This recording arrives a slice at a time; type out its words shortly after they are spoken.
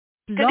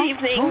Good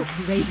evening.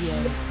 Talk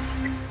Radio.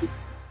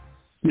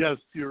 Yes,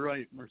 you're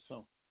right,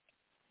 Marcel.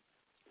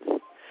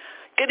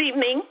 Good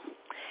evening.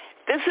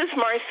 This is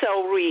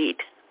Marcel Reed,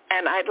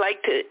 and I'd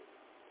like to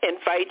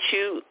invite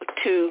you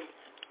to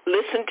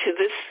listen to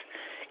this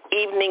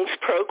evening's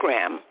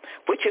program,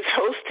 which is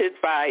hosted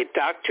by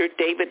Dr.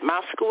 Dave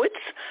Moskowitz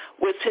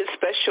with his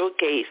special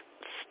guest,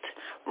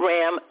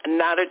 Ram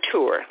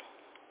Nadathur.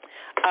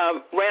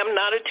 Ram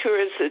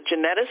Nadathur is a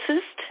geneticist,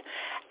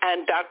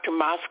 and Dr.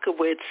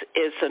 Moskowitz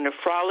is a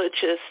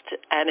nephrologist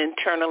and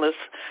internalist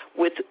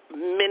with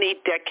many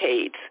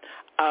decades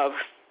of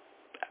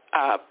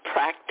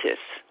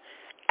practice,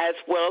 as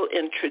well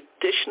in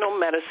traditional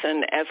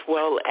medicine, as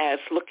well as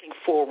looking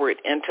forward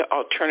into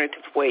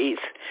alternative ways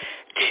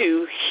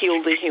to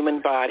heal the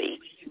human body.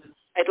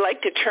 I'd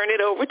like to turn it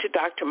over to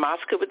Dr.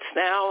 Moskowitz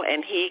now,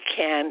 and he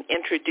can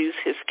introduce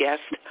his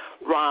guest,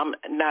 Ram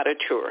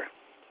Nadathur.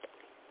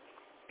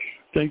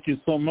 Thank you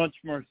so much,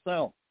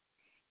 Marcel.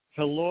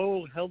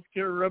 Hello,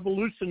 healthcare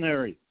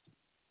revolutionaries.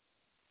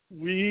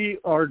 We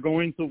are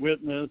going to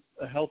witness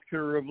a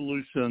healthcare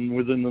revolution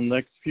within the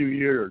next few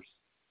years.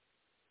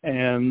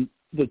 And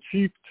the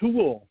chief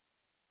tool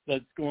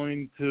that's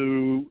going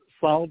to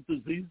solve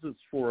diseases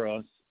for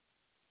us,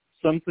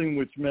 something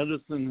which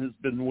medicine has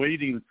been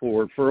waiting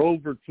for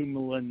over 2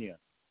 millennia,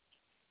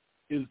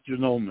 is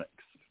genomics.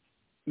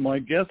 My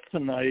guest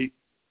tonight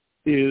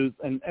is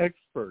an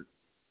expert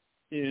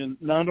in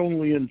not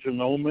only in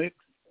genomics,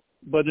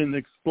 but in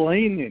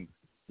explaining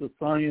the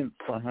science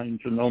behind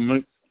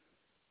genomics.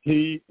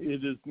 It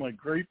is my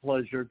great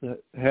pleasure to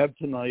have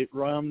tonight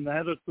Ram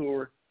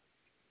Nadathur,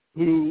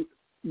 who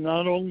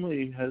not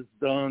only has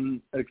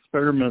done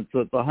experiments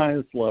at the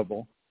highest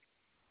level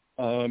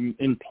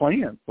in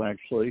plants,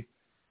 actually,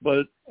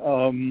 but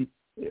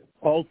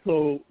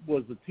also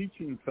was a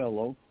teaching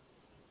fellow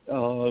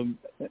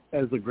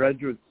as a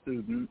graduate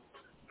student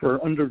for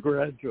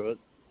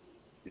undergraduates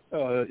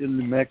in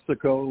New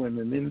Mexico and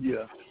in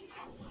India,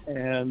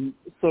 and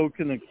so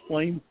can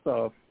explain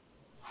stuff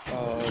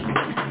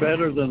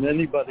better than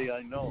anybody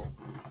I know,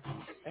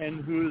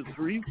 and who has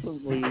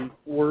recently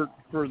worked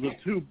for the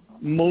two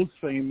most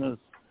famous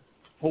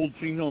whole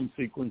genome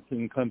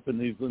sequencing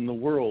companies in the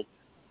world,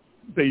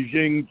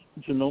 Beijing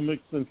Genomics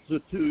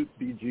Institute,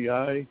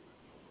 BGI,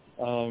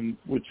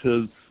 which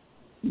has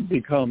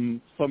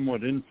become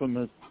somewhat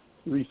infamous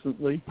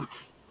recently,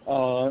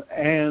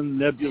 and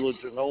Nebula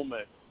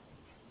Genomics,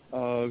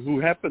 who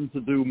happened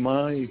to do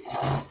my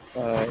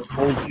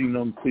whole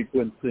genome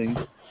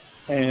sequencing,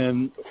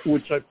 and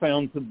which I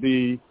found to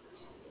be,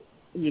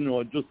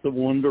 just a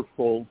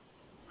wonderful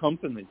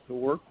company to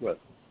work with,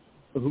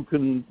 who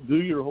can do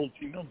your whole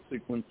genome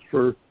sequence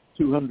for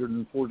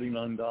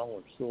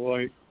 $249. So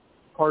I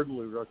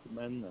heartily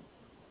recommend them.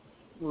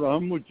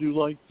 Ram, would you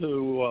like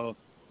to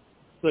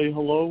say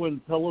hello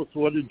and tell us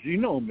what a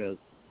genome is?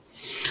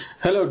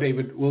 Hello,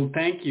 David. Well,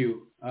 thank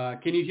you.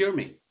 Can you hear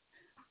me?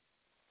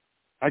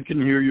 I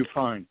can hear you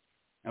fine.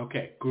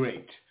 Okay,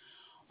 great.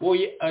 Well,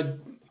 a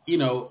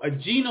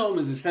genome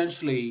is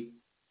essentially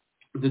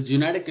the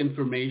genetic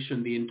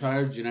information, the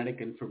entire genetic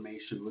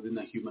information within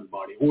a human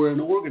body or an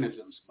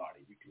organism's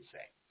body, we can say.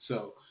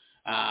 So,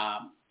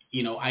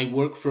 I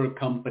work for a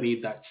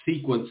company that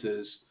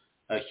sequences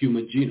a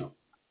human genome.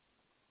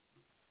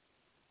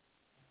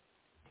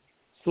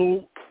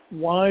 So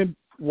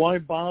why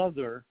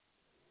bother?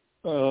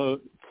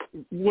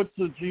 What's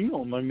a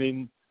genome? I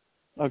mean,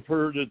 I've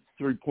heard it's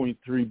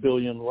 3.3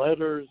 billion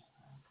letters.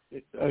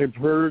 I've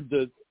heard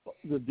that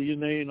the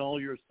DNA in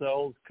all your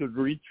cells could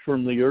reach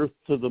from the Earth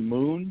to the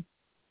moon,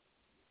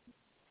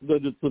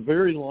 that it's a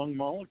very long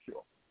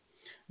molecule.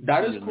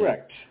 That is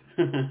correct.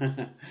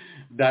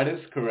 That is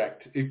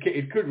correct.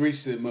 It could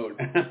reach the moon.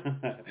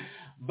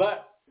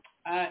 But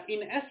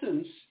in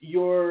essence,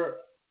 your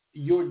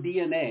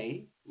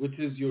DNA, which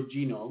is your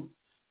genome,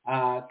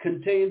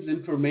 contains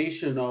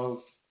information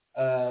of,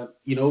 a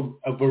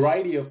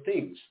variety of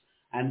things.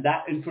 And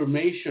that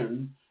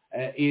information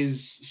is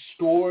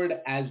stored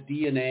as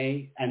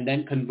DNA and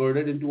then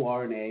converted into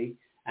RNA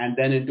and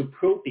then into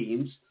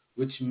proteins,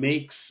 which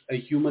makes a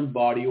human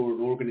body or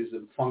an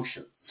organism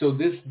function. So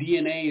this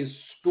DNA is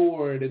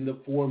stored in the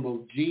form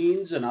of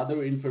genes and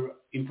other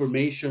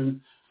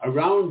information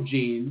around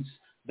genes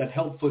that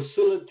help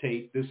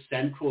facilitate this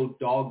central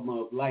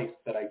dogma of life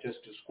that I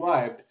just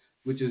described,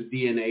 which is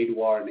DNA to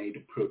RNA to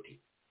protein.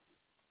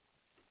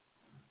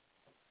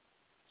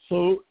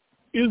 So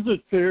is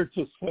it fair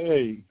to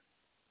say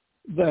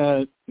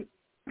that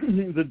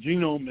the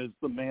genome is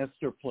the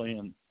master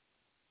plan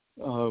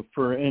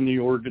for any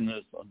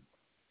organism?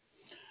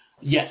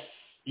 Yes.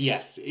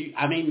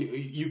 I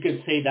mean, you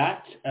could say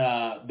that.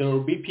 There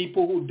will be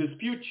people who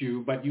dispute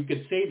you, but you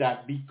could say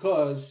that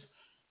because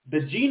the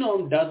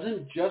genome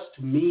doesn't just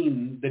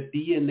mean the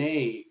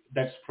DNA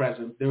that's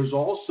present. There's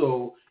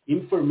also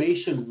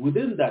information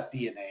within that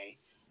DNA.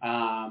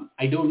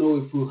 I don't know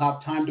if we'll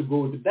have time to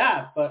go into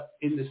that, but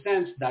in the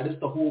sense that is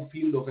the whole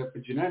field of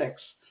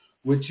epigenetics,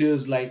 which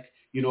is like,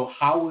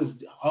 how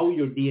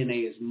your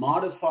DNA is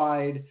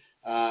modified,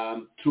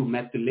 through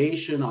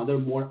methylation, other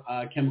more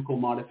chemical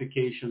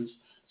modifications.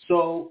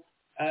 So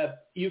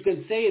you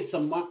can say it's a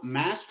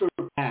master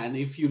plan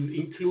if you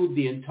include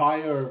the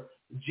entire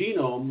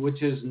genome,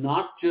 which is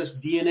not just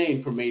DNA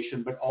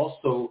information, but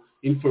also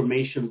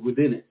information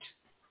within it.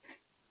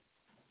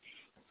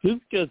 This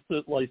gets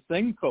at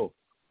Lysenko,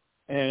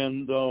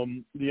 and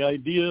the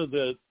idea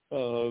that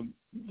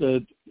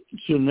that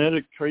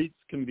genetic traits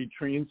can be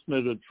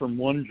transmitted from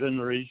one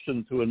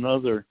generation to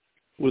another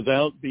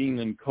without being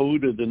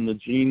encoded in the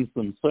genes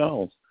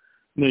themselves,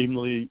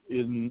 namely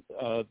in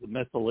the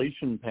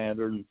methylation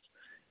patterns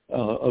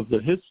of the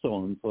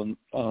histones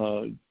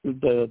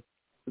that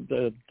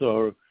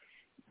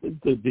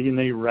the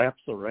DNA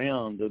wraps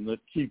around, and that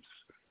keeps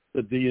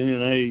the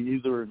DNA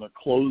either in a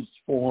closed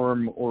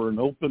form or an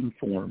open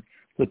form.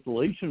 The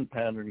methylation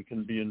pattern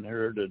can be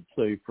inherited,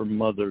 say, from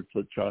mother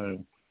to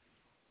child.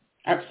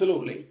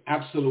 Absolutely,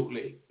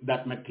 absolutely.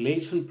 That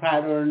methylation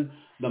pattern,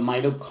 the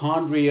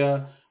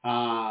mitochondria,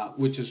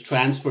 which is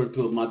transferred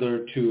to a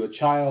mother to a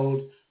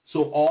child.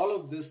 So all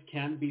of this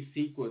can be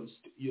sequenced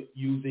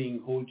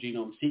using whole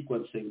genome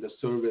sequencing, the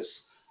service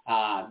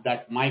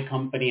that my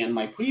company and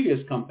my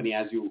previous company,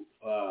 as you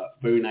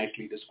very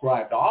nicely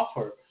described,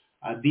 offer.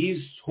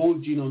 These whole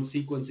genome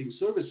sequencing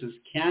services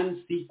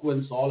can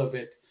sequence all of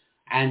it,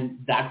 and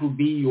that will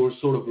be your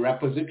sort of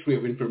repository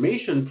of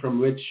information from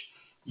which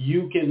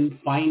you can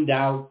find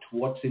out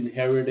what's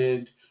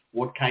inherited,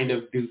 what kind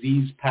of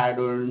disease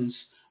patterns,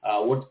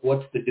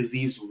 what's the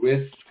disease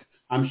risk.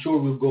 I'm sure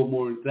we'll go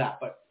more into that,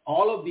 but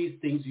all of these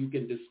things you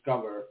can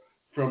discover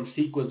from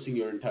sequencing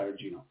your entire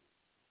genome.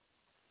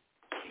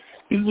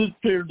 Is it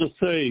fair to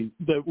say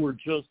that we're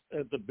just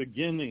at the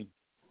beginning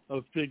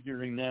of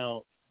figuring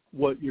out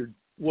what your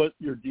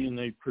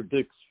DNA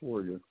predicts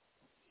for you?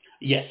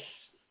 Yes.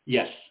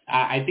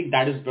 I think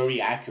that is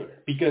very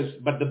accurate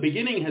but the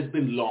beginning has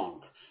been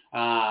long.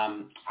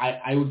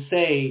 I would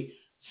say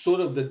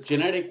sort of the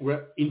genetic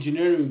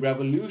engineering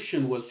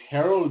revolution was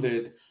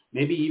heralded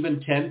maybe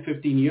even 10,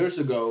 15 years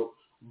ago,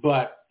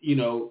 but,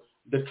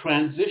 the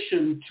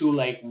transition to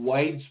like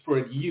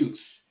widespread use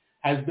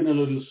has been a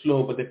little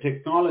slow, but the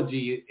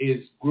technology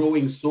is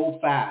growing so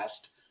fast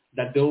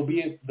that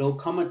there'll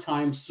come a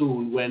time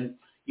soon when,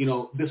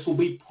 this will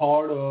be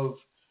part of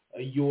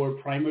your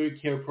primary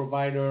care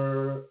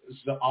provider's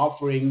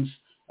offerings,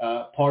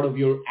 part of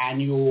your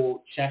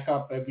annual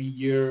checkup every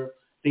year,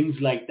 things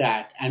like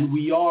that. And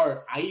we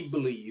are, I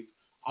believe,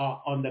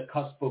 on the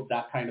cusp of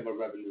that kind of a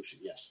revolution,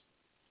 yes.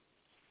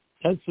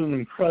 That's an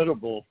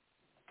incredible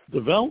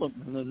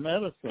development in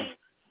medicine.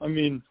 I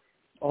mean,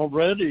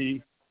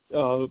 already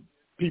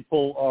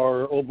people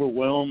are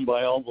overwhelmed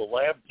by all the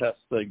lab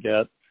tests they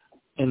get,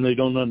 and they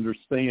don't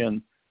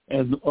understand.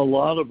 And a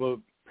lot of a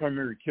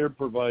primary care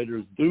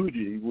provider's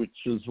duty,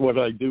 which is what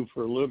I do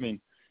for a living,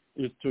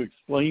 is to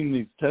explain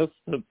these tests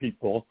to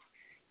people.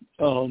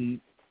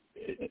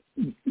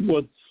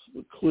 What's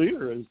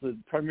clear is that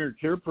primary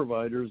care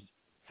providers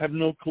have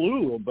no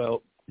clue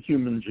about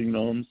human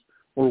genomes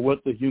or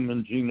what the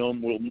human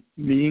genome will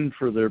mean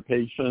for their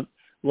patient,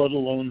 let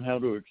alone how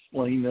to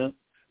explain it,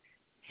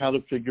 how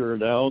to figure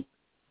it out.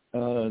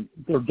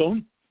 There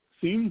don't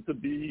seem to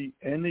be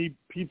any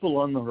people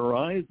on the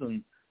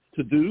horizon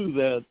to do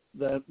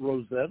that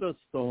Rosetta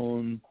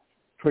Stone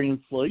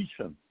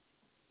translation.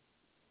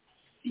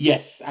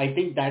 Yes, I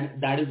think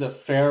that is a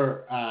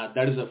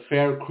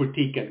fair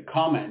critique and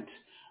comment,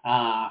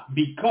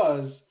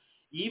 because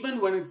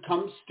even when it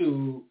comes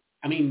to,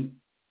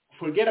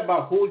 forget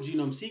about whole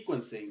genome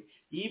sequencing,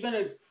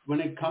 even when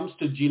it comes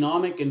to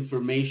genomic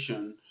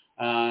information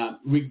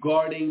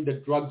regarding the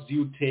drugs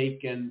you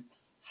take and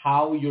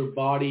how your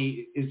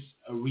body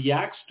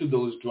reacts to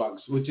those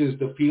drugs, which is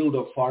the field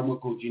of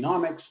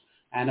pharmacogenomics,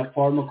 and a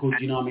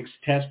pharmacogenomics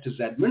test is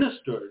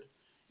administered,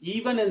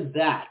 even in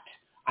that,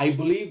 I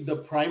believe the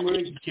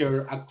primary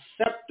care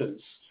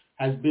acceptance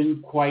has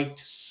been quite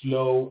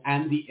slow,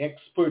 and the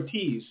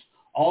expertise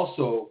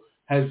also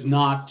has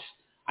not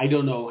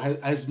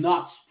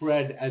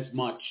spread as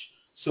much.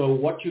 So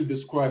what you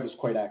describe is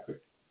quite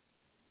accurate.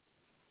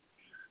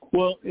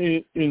 Well,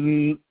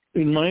 in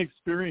my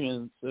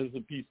experience as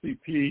a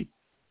PCP,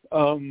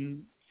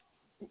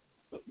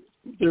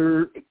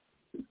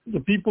 the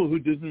people who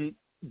didn't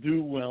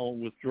do well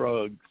with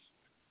drugs,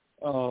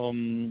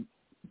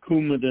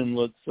 Coumadin,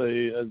 let's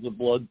say, as a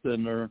blood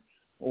thinner,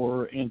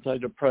 or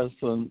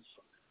antidepressants,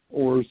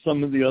 or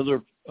some of the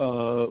other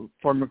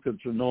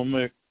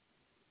pharmacogenomic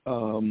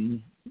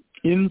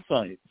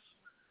insights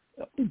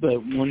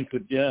that one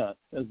could get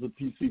as a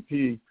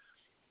PCP,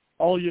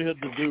 all you had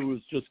to do was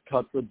just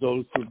cut the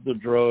dose of the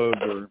drug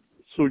or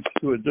switch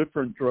to a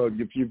different drug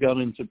if you got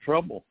into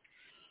trouble.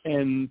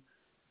 And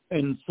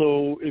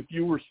so if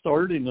you were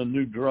starting a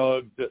new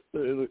drug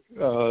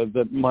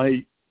that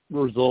might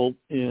result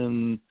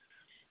in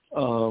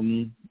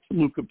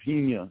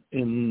leukopenia,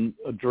 in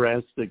a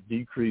drastic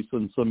decrease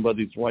in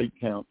somebody's white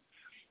count,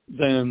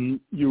 then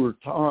you were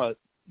taught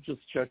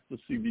just check the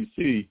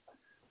CBC,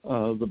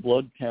 the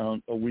blood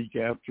count, a week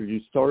after you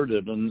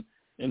started. And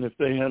And if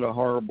they had a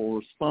horrible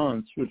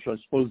response, which I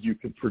suppose you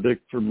could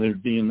predict from their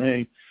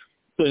DNA,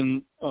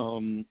 then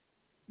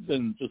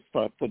just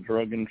stop the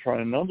drug and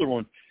try another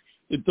one.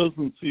 It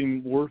doesn't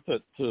seem worth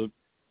it to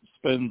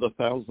spend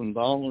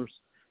 $1,000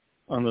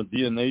 on a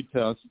DNA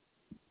test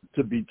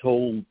to be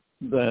told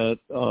that,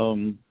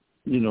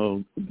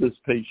 this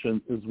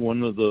patient is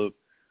one of the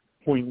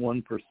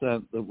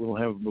 0.1% that will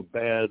have a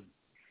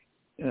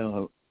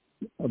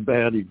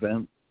bad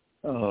event.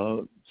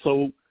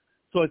 So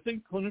I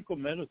think clinical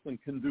medicine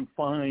can do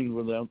fine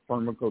without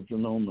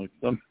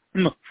pharmacogenomics, I'm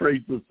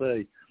afraid to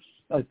say.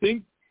 I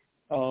think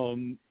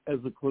as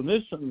a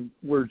clinician,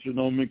 where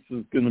genomics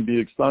is going to be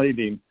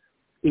exciting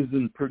is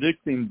in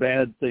predicting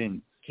bad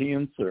things,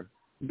 cancer.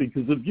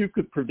 Because if you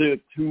could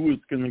predict who is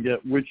going to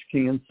get which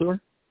cancer,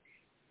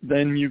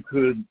 then you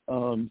could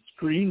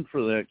screen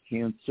for that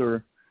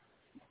cancer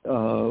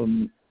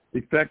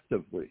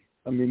effectively.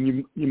 I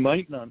mean, you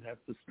might not have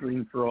to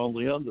screen for all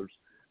the others,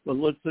 but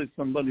let's say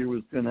somebody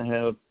was going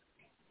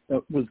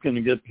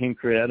to get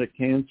pancreatic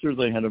cancer.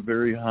 They had a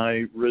very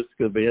high risk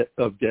of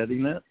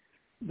getting it.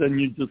 Then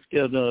you just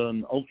get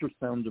an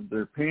ultrasound of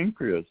their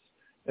pancreas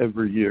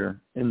every year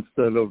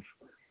instead of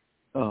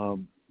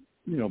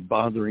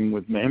bothering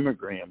with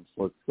mammograms,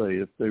 let's say,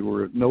 if they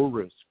were at no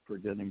risk for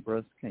getting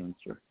breast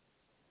cancer.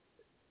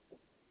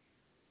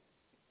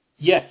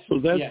 Yes. So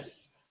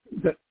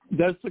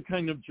that's the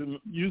kind of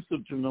use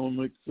of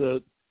genomics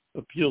that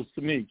appeals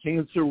to me.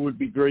 Cancer would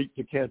be great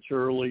to catch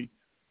early.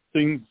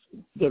 Things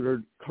that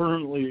are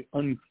currently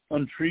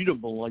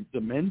untreatable, like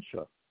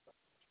dementia,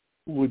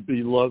 would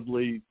be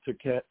lovely to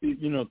to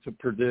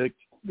predict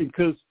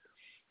because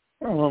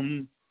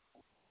the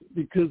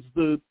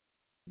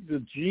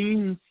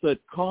genes that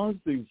cause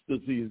these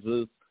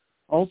diseases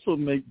also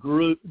make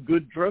good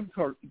drug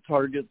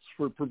targets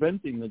for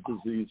preventing the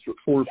disease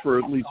or for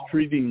at least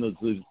treating the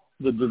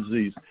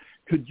disease.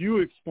 Could you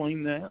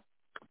explain that?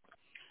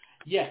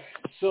 Yes.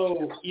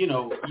 So,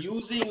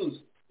 using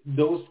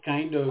those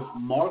kind of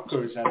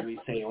markers, as we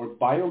say, or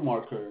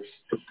biomarkers,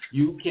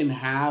 you can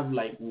have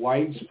like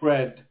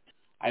widespread,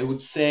 I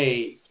would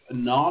say,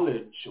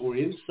 knowledge or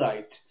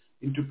insight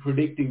into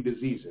predicting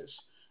diseases.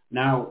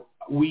 Now,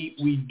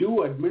 we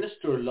do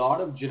administer a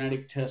lot of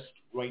genetic tests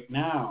right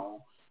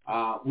now,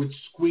 which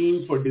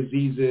screen for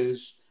diseases,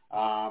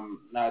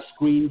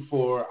 screen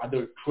for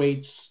other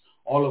traits,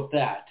 all of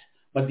that.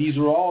 But these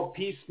are all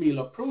piecemeal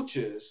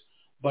approaches,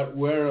 but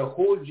where a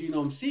whole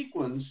genome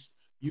sequence,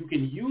 you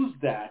can use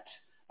that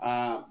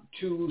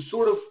to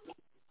sort of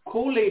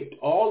collate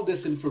all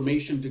this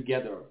information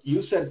together.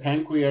 You said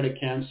pancreatic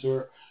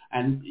cancer,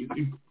 and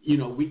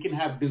we can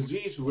have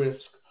disease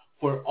risk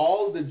for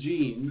all the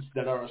genes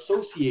that are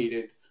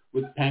associated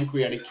with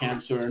pancreatic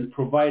cancer and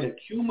provide a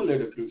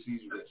cumulative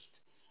disease risk.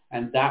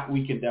 And that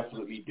we can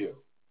definitely do.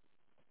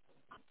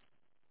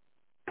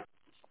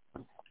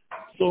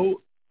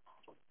 So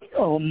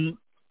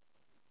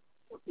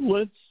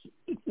let's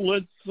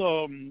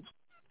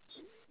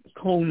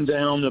comb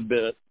down a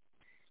bit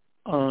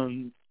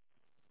on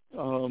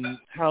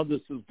how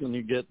this is going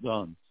to get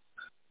done.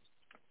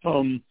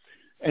 And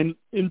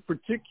in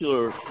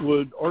particular,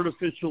 would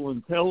artificial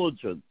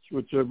intelligence,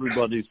 which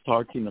everybody's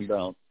talking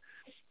about,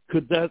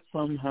 could that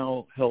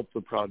somehow help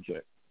the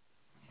project?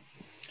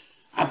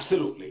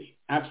 Absolutely.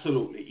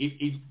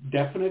 It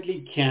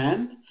definitely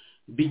can,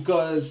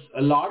 because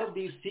a lot of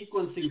these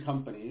sequencing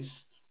companies,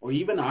 or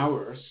even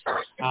ours,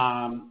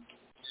 are,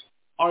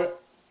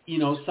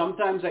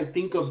 sometimes I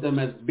think of them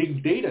as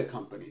big data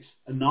companies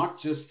and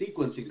not just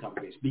sequencing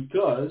companies,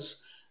 because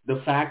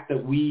the fact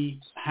that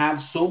we have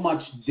so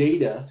much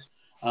data,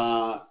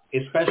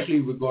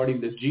 especially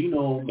regarding the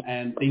genome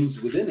and things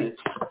within it,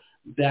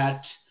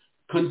 that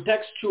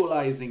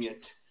contextualizing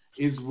it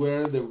is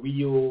where the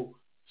real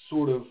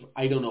sort of,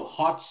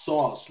 hot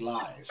sauce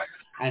lies.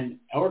 And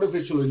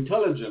artificial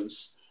intelligence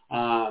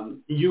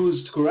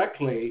used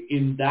correctly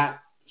in that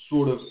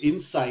sort of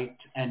insight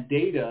and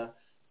data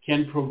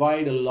can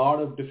provide a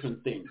lot of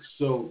different things.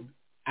 So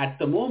at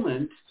the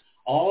moment,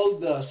 all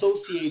the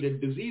associated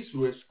disease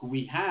risk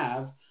we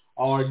have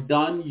are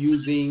done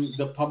using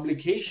the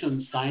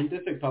publications,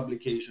 scientific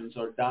publications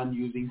are done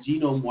using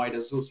genome-wide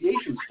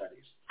association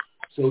studies.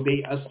 So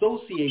they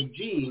associate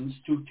genes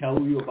to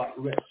tell you about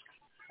risk.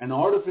 And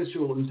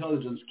artificial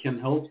intelligence can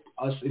help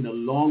us in a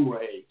long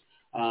way,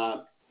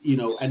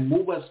 and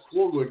move us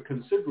forward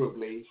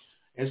considerably,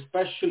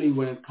 especially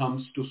when it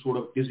comes to sort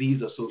of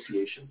disease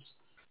associations.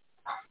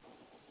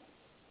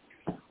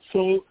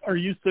 So are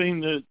you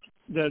saying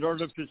that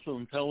artificial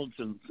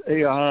intelligence,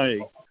 AI,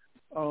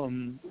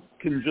 can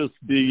just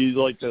be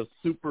like a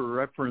super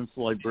reference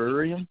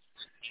librarian?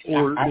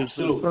 Or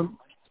absolutely.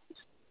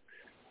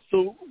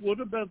 So what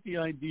about the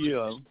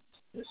idea,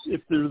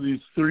 if there are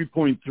these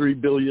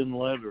 3.3 billion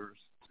letters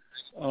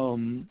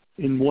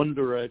in one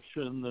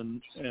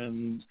direction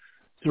and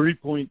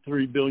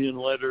 3.3 billion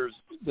letters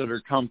that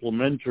are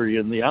complementary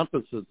in the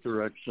opposite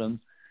direction,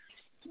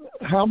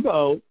 how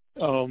about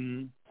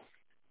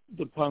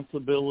the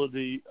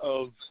possibility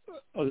of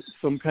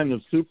some kind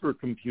of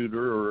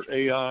supercomputer or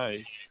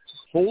AI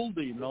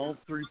holding all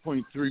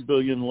 3.3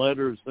 billion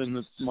letters in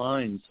its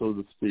mind, so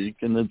to speak,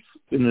 in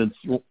its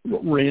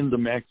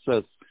random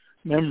access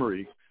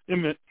memory,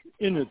 in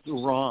its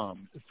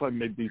ROM, if I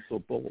may be so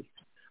bold.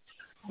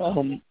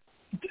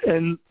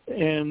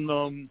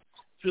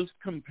 Just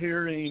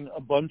comparing a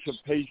bunch of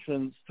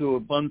patients to a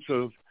bunch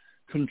of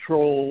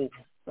control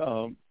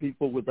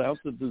people without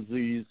the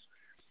disease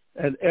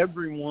at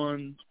every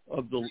one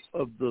of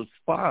the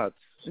spots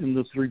in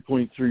the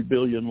 3.3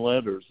 billion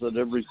letters at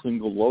every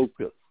single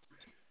locus.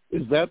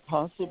 Is that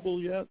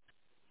possible yet?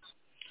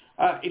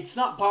 It's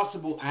not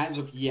possible as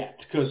of yet,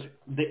 because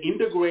the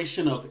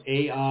integration of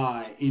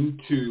AI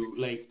into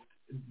like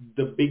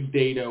the big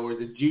data or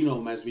the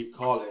genome, as we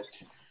call it,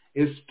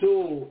 is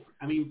still,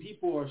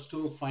 people are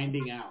still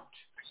finding out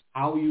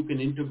how you can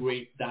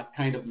integrate that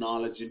kind of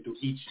knowledge into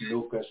each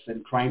locus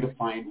and trying to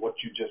find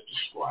what you just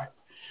described.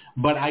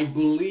 But I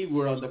believe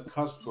we're on the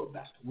cusp of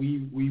that.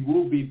 We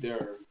will be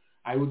there.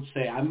 I would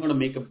say, I'm going to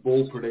make a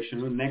bold prediction.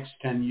 In the next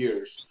 10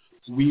 years,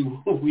 we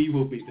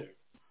will be there.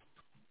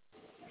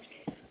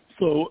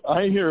 So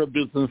I hear a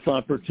business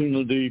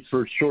opportunity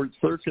for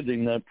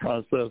short-circuiting that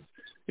process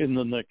in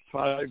the next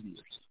 5 years.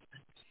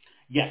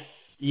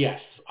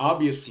 Yes,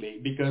 obviously,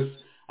 because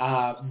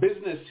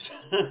business,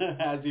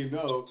 as you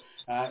know,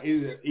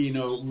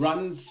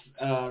 runs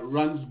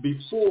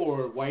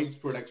before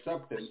widespread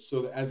acceptance.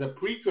 So as a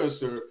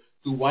precursor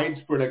to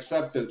widespread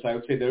acceptance, I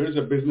would say there is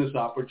a business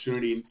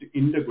opportunity in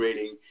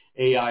integrating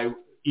AI,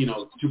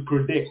 to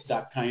predict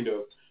that kind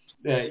of,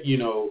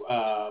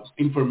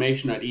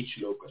 information at each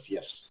locus.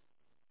 Yes.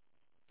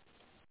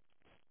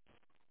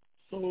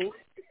 So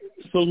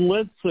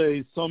let's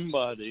say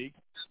somebody,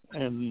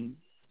 and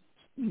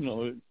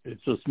it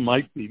just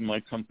might be my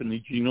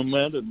company,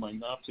 GenoMed, it might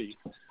not be,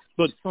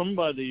 but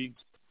somebody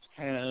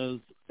has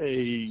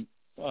a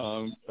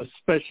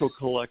special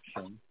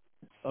collection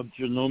of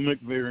genomic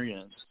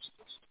variants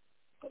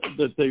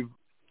that they've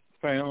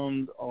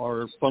found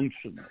are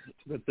functional,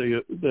 that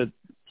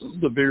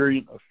the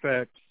variant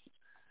affects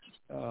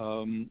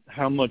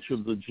how much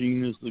of the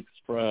gene is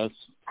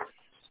expressed,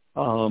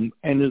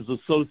 and is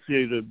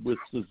associated with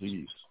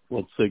disease,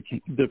 let's say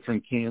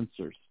different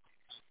cancers.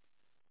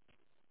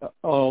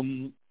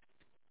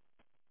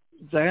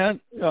 That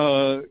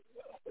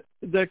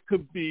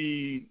could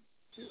be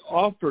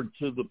offered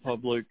to the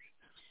public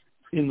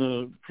in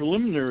a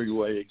preliminary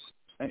way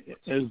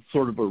as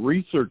sort of a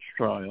research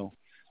trial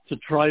to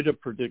try to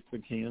predict the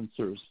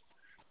cancers.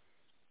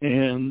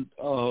 And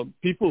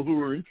people who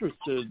are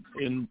interested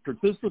in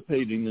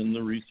participating in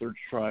the research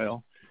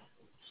trial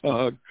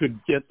could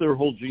get their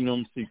whole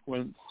genome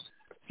sequence,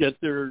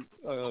 get their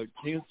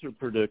cancer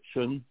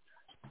prediction,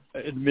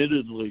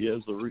 admittedly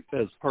as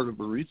part of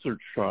a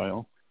research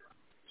trial,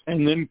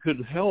 and then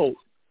could help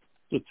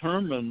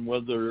determine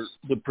whether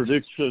the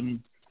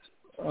prediction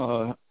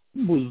was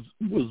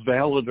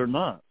valid or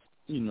not.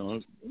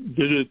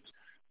 Did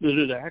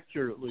it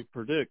accurately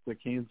predict the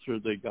cancer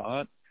they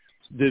got?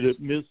 Did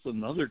it miss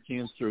another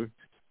cancer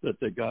that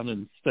they got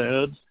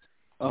instead?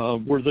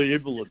 Were they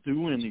able to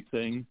do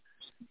anything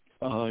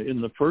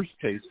in the first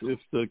case if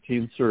the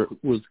cancer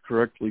was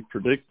correctly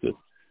predicted?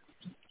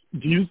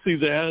 Do you see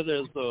that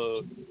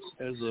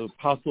as a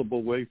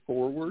possible way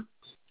forward?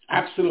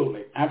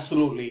 Absolutely.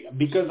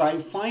 Because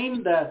I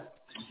find that,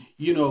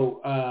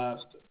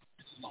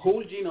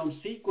 whole genome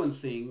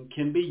sequencing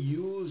can be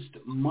used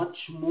much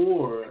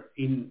more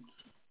in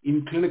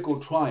clinical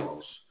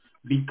trials,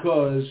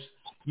 because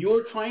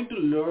you're trying to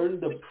learn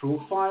the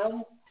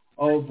profile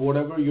of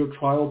whatever your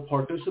trial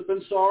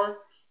participants are.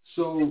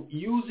 So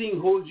using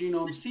whole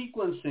genome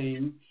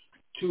sequencing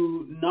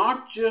to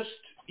not just,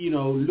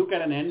 look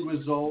at an end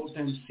result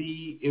and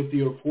see if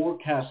your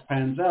forecast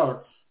pans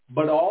out,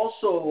 but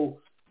also,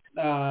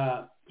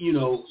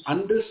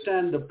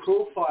 understand the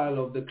profile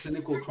of the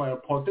clinical trial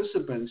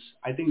participants.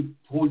 I think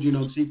whole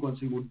genome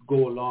sequencing would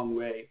go a long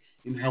way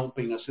in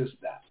helping assist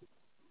that.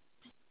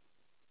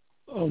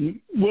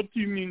 What do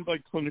you mean by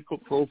clinical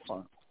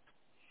profile?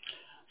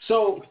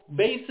 So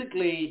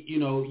basically,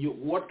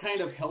 what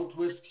kind of health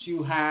risks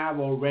you have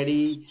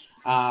already,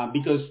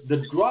 because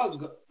the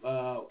drug,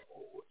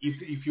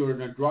 if you're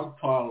in a drug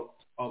trial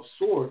of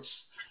sorts,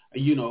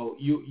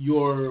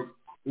 your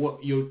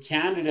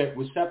candidate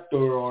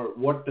receptor or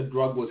what the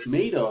drug was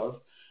made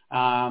of,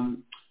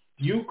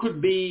 you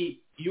could be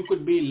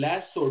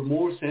less or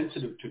more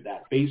sensitive to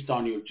that based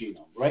on your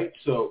genome, right?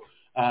 So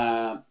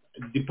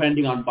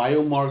depending on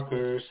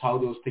biomarkers, how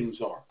those things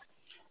are.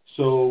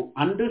 So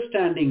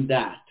understanding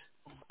that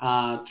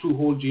through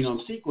whole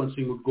genome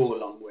sequencing would go a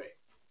long way.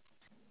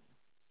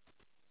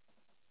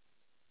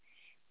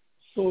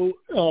 So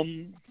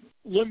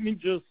let me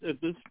just, at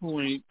this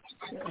point,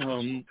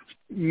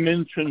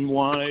 mention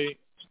why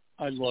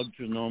I love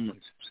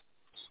genomics.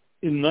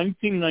 In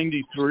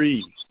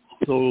 1993,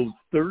 so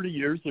 30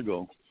 years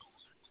ago,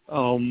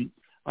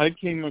 I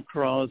came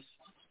across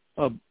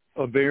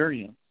a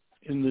variant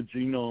in the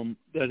genome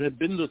that had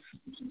been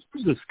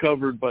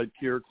discovered by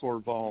Pierre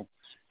Corval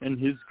and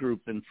his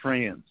group in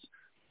France.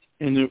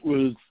 And it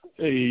was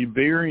a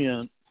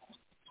variant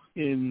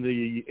in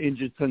the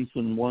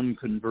angiotensin 1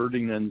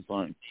 converting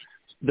enzyme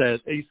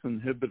that ACE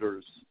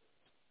inhibitors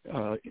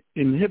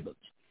inhibit.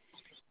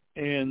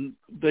 And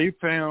they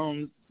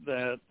found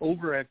that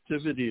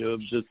overactivity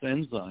of this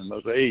enzyme,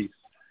 of ACE,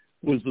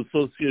 was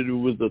associated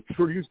with a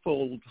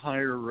 3-fold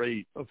higher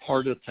rate of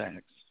heart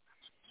attacks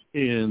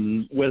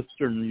in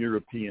Western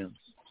Europeans.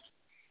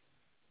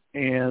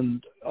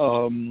 And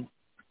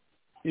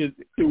it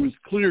was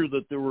clear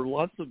that there were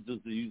lots of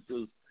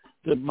diseases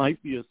that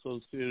might be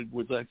associated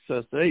with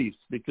excess ACE,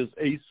 because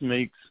ACE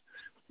makes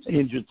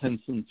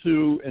angiotensin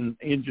 2, and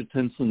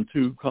angiotensin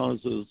 2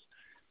 causes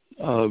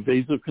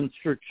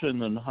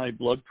vasoconstriction and high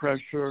blood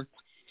pressure.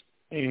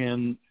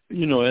 And,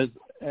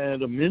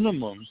 at a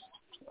minimum,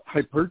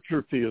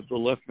 hypertrophy of the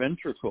left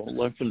ventricle,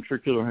 left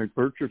ventricular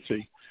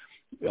hypertrophy,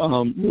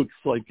 looks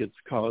like it's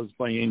caused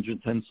by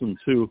angiotensin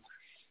 2.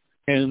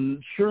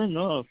 And sure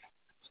enough,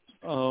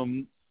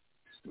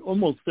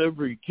 almost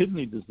every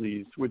kidney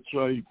disease, which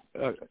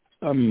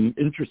I'm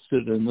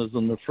interested in as a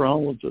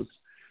nephrologist,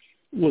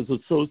 was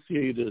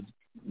associated,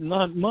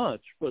 not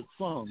much, but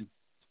some,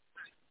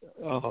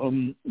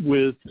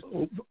 with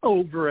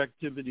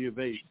overactivity of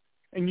ACE.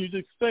 And you'd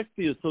expect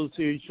the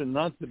association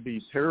not to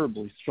be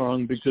terribly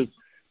strong, because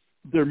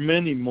there are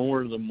many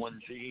more than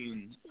one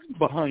gene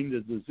behind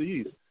a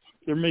disease.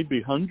 There may be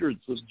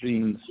hundreds of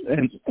genes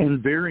and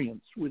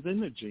variants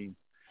within a gene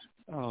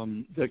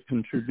that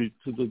contribute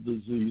to the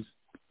disease.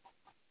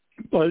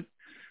 But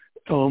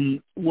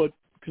what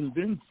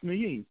convinced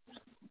me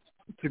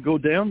to go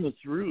down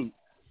this route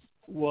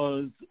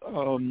was,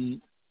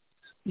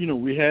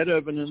 we had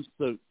evidence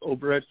that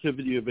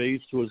overactivity of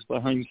ACE was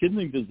behind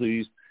kidney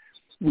disease.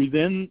 We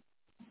then,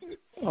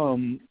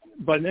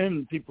 by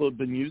then, people have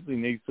been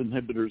using ACE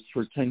inhibitors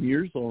for 10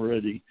 years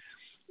already.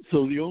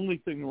 So the only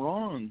thing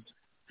wrong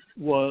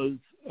was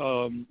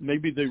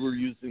maybe they were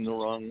using the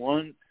wrong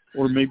one,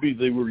 or maybe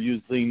they were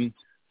using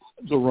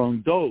the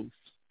wrong dose.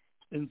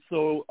 And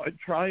so I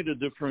tried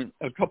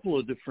a couple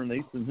of different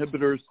ACE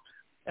inhibitors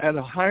at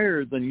a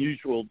higher than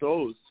usual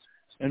dose,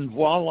 and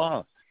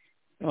voila,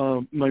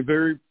 my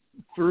very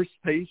first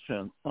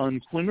patient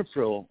on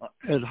Quinapril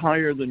at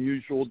higher than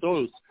usual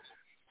dose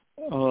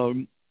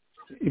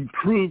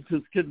improved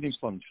his kidney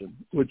function,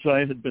 which I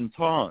had been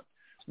taught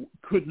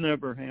could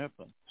never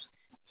happen.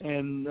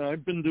 And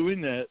I've been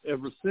doing that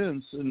ever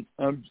since, and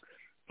I've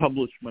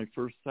published my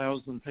first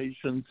 1,000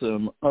 patients,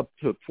 up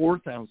to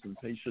 4,000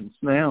 patients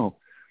now.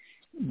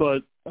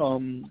 But,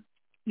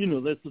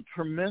 that's a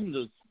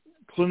tremendous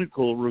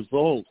clinical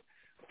result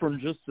from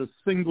just a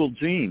single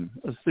gene,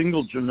 a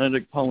single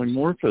genetic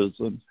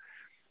polymorphism.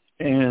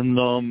 And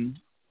I'm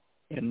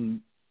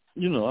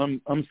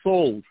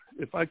sold.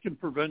 If I can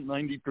prevent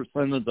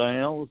 90% of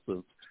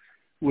dialysis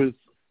with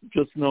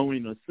just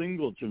knowing a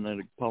single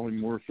genetic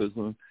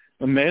polymorphism,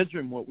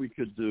 imagine what we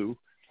could do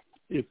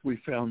if we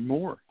found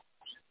more.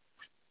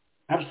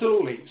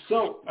 Absolutely.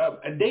 So,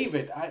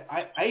 David,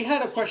 I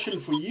had a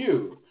question for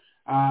you.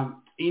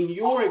 In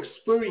your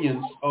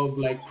experience of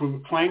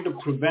trying to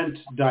prevent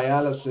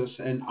dialysis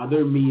and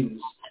other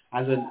means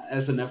as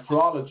a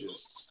nephrologist,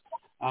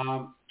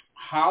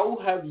 how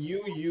have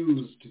you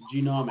used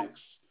genomics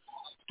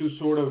to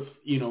sort of,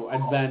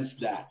 advance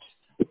that,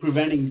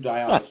 preventing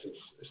dialysis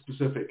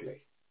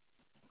specifically?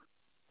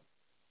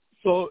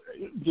 So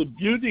the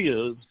beauty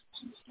is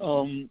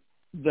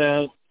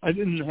that I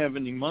didn't have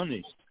any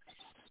money.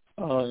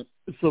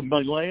 So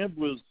my lab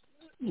was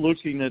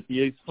looking at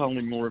the ACE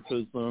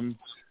polymorphism,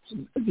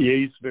 the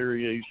ACE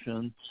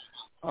variation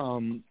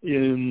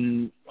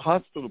in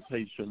hospital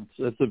patients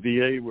at the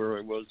VA where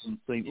I was in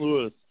St.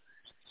 Louis,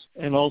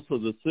 and also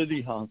the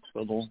city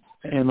hospital,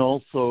 and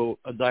also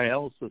a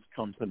dialysis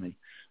company.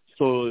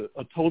 So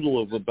a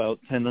total of about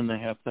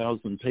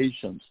 10,500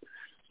 patients.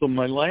 So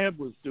my lab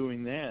was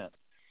doing that.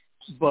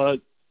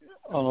 But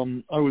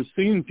I was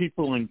seeing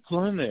people in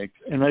clinic,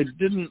 and I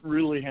didn't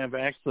really have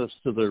access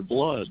to their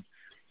blood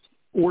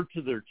or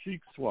to their cheek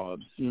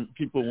swabs.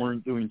 People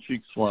weren't doing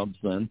cheek swabs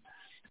then.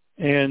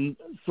 And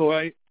so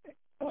I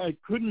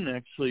couldn't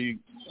actually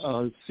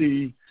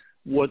see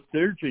what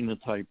their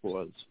genotype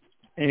was.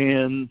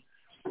 And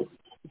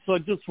so I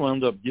just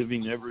wound up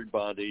giving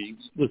everybody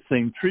the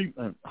same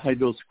treatment,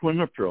 high-dose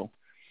Quinapril.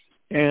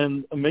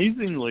 And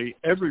amazingly,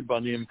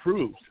 everybody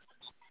improved,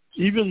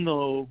 even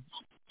though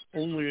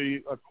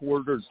only a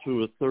quarter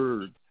to a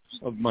third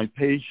of my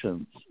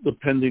patients,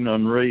 depending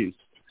on race,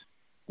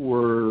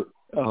 were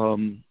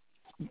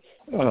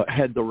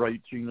had the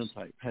right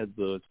genotype, had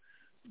the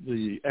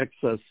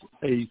excess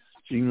ACE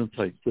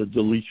genotype, the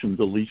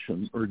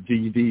deletion or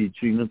DD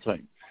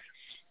genotype.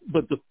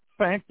 But the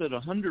fact that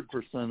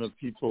 100% of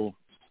people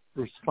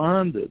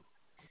responded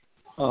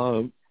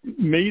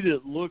made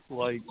it look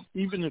like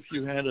even if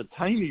you had a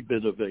tiny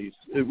bit of ACE,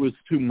 it was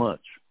too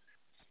much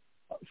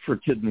for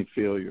kidney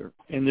failure.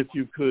 And if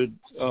you could,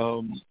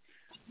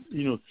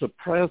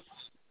 suppress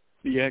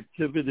the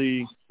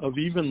activity of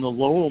even the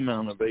low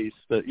amount of ACE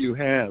that you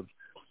have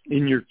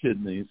in your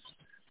kidneys,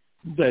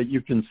 that you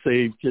can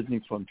save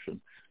kidney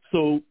function.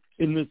 So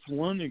in this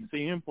one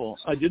example,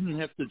 I didn't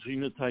have to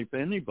genotype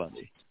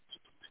anybody.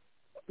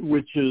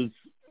 which is,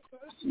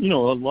 a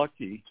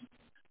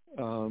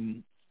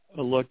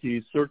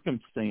lucky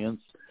circumstance.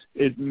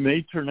 It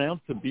may turn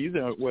out to be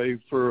that way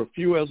for a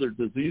few other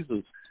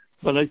diseases,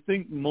 but I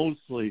think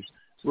mostly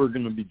we're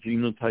going to be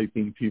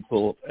genotyping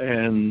people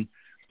and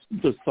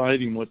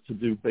deciding what to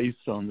do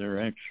based on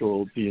their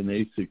actual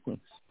DNA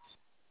sequence.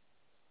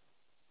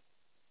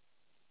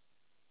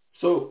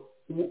 So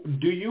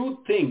do you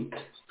think,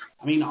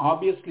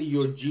 obviously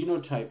you're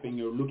genotyping,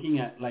 you're looking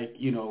at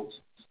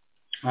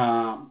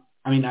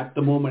at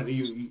the moment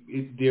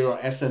there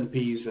are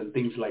SNPs and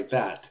things like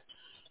that.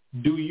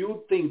 Do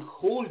you think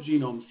whole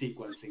genome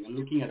sequencing and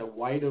looking at a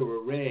wider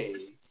array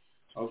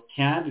of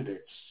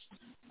candidates,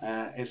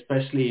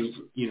 especially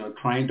in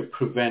trying to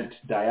prevent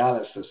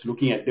dialysis,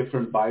 looking at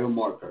different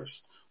biomarkers,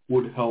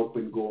 would help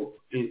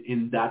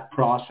in that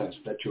process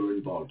that you're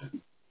involved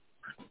in?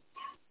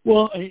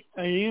 Well, I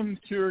am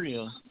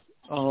curious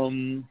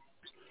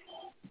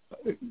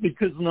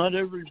because not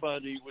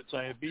everybody with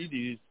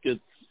diabetes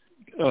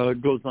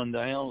goes on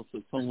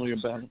dialysis. Only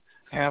about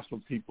half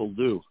of people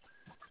do.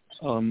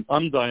 I'm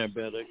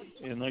diabetic,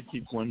 and I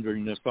keep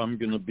wondering if I'm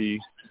going to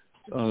be,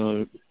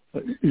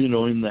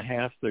 in the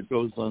half that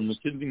goes on the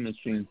kidney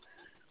machine.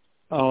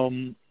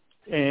 And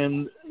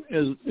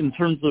in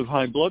terms of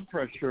high blood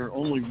pressure,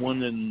 only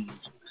 1 in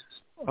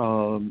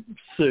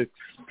 6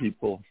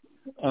 people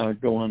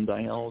go on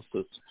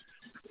dialysis.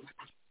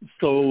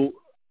 So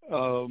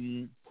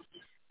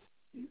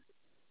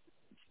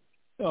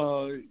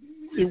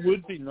it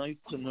would be nice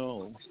to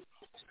know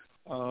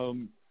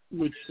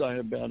which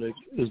diabetic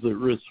is at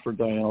risk for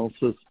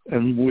dialysis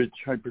and which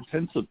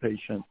hypertensive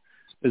patient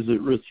is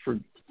at risk for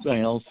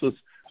dialysis.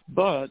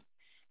 But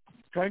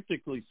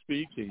practically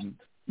speaking,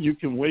 you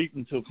can wait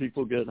until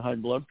people get high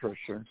blood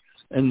pressure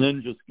and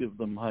then just give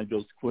them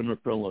high-dose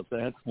quinapril at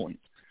that point.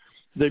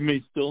 They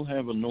may still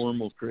have a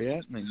normal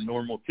creatinine,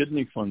 normal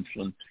kidney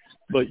function,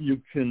 but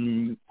you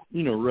can,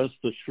 rest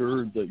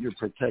assured that you're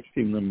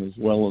protecting them as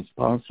well as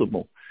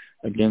possible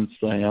against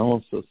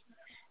dialysis.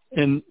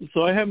 And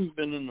so I haven't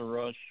been in a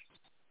rush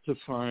to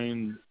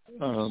find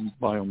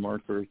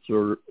biomarkers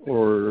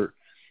or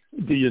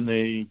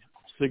DNA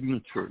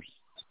signatures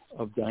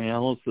of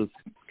dialysis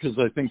because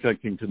I think I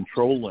can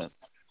control it.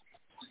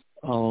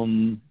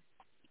 And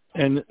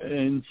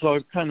so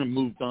I've kind of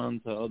moved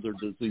on to other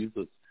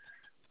diseases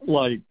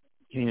like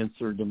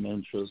cancer,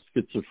 dementia,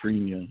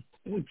 schizophrenia,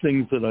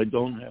 things that I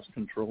don't have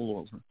control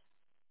over.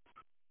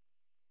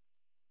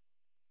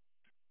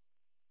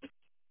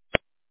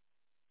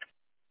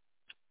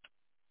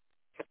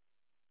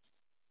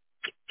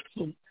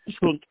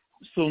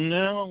 So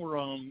now,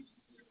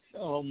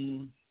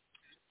 do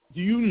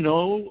you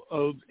know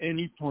of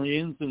any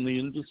plans in the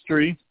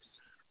industry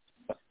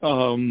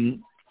to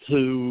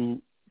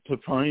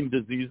find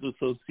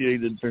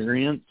disease-associated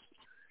variants,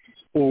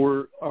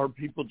 or are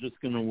people just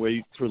going to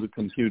wait for the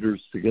computers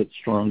to get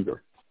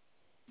stronger?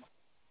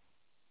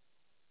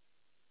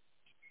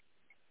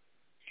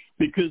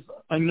 Because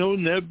I know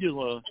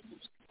Nebula,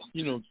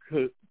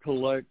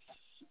 collects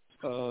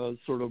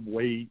sort of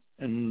weight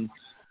and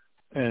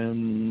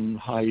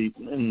height,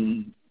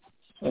 and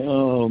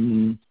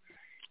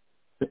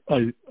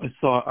I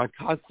saw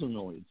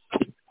icosanoids,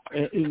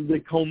 and they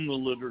comb the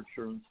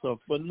literature and stuff,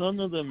 but none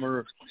of them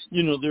are,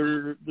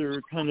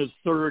 they're kind of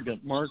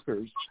surrogate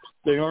markers.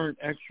 They aren't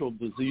actual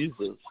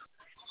diseases.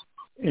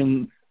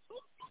 And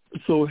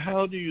so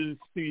how do you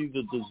see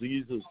the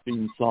diseases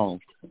being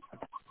solved?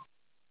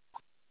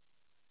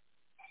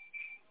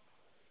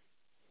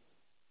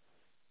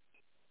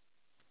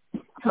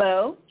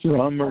 Hello?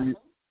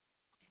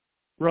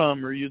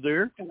 Ram, are you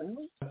there?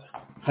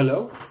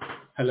 Hello?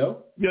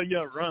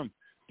 Yeah, Ram.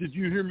 Did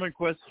you hear my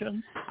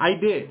question? I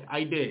did.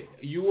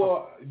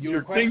 You're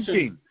question...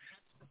 thinking.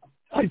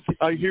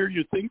 I hear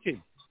you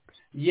thinking.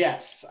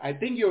 Yes, I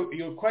think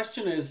your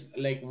question is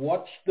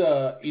what's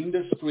the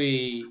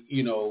industry,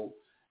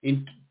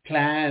 in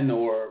plan,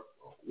 or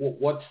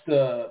what's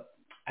the,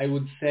 I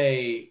would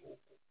say,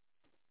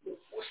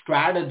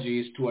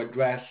 strategies to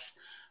address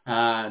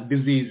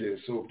diseases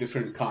of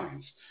different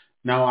kinds.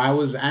 Now, I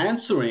was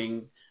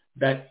answering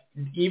that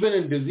even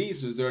in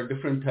diseases, there are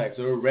different types.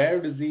 There are rare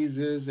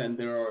diseases and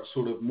there are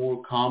sort of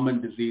more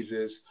common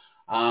diseases.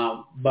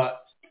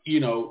 But,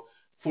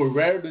 for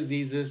rare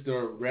diseases, there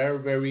are rare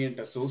variant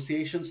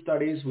association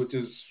studies, which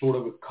is sort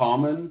of a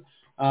common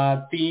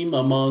theme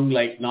among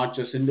not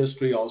just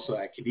industry, also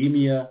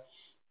academia.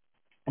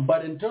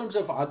 But in terms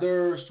of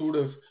other sort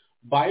of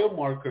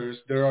biomarkers,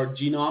 there are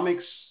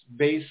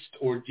genomics-based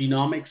or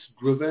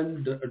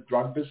genomics-driven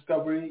drug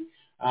discovery,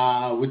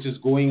 which is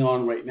going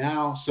on right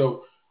now.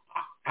 So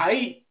at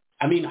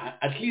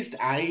least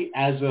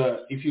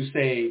if you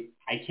say,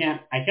 I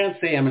can't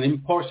say I'm an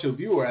impartial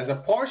viewer. As a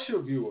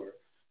partial viewer,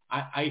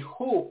 I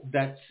hope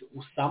that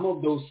some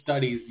of those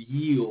studies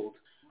yield,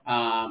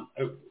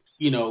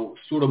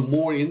 sort of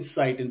more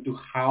insight into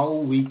how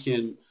we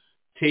can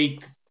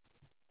take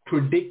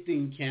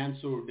predicting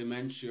cancer or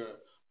dementia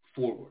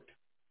forward.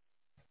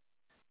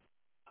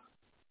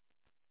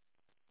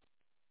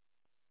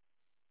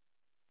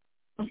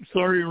 I'm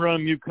sorry,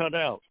 Ram, you cut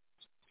out.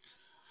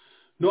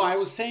 No, I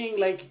was saying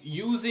like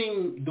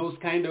using those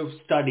kind of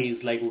studies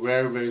like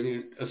rare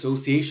variant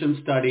association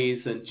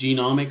studies and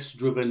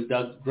genomics-driven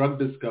drug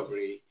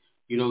discovery,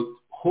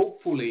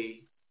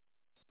 hopefully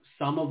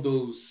some of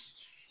those,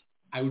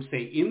 I would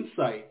say,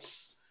 insights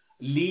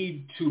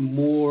lead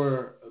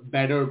to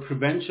better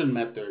prevention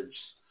methods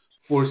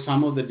for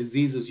some of the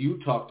diseases you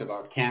talked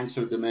about,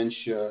 cancer,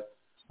 dementia,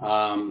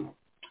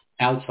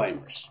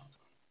 Alzheimer's.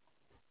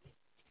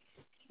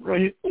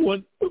 Right.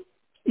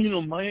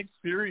 My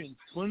experience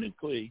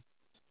clinically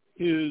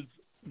is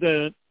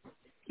that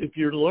if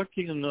you're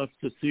lucky enough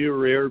to see a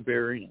rare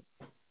variant,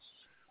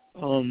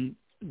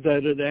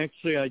 that it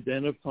actually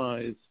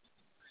identifies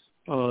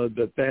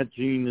that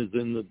gene is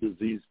in the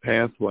disease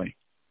pathway.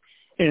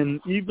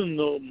 And even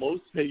though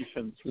most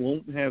patients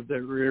won't have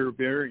that rare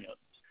variant,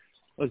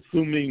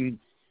 assuming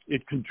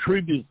it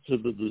contributes to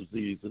the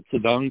disease, it's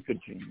an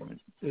oncogene,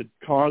 right? It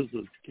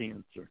causes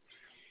cancer,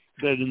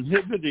 that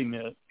inhibiting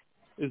it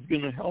is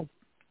going to help,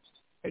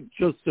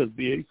 just as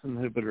the ACE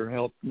inhibitor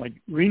helped my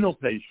renal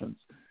patients,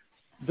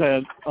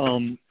 that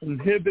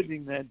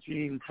inhibiting that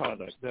gene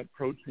product, that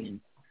protein,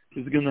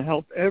 is going to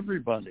help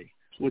everybody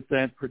with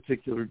that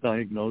particular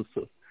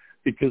diagnosis,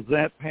 because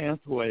that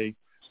pathway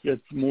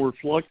gets more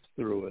flux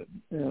through it,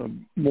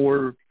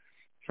 more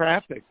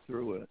traffic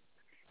through it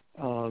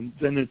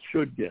than it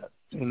should get.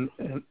 And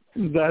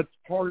that's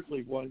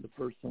partly why the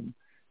person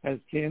has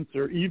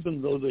cancer,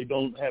 even though they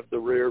don't have the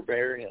rare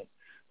variant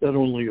that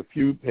only a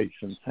few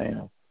patients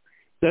have.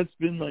 That's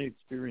been my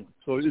experience.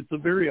 So it's a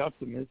very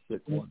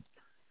optimistic one.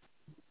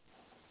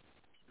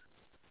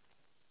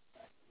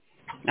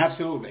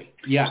 Absolutely.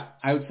 Yeah,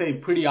 I would say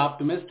pretty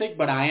optimistic,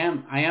 but I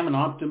am an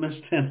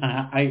optimist, and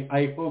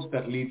I hope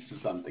that leads to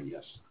something,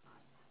 yes.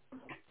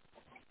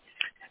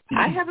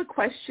 I have a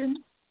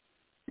question.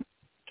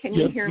 Can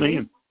you hear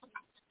me?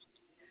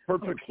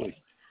 Perfectly.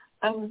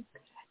 Okay.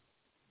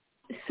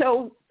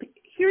 So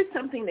here's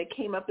something that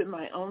came up in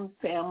my own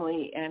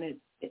family, and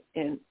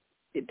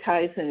it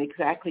ties in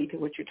exactly to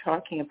what you're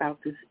talking about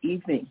this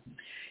evening.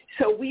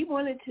 So we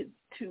wanted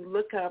to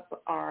look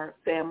up our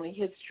family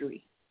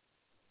history.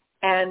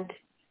 And,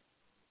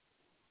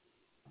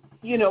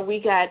 we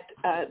got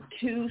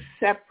two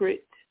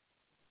separate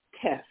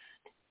tests.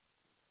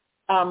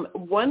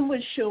 One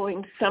was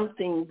showing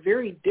something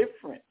very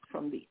different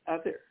from the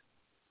other.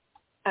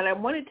 And I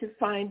wanted to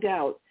find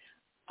out,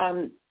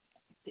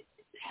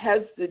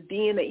 has the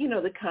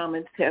DNA, the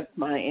common test,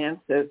 my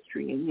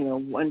ancestry,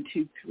 and, 1,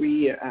 2,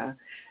 3,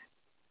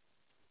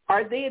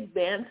 are they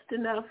advanced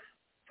enough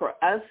for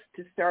us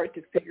to start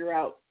to figure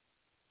out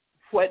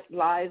what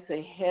lies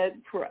ahead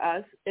for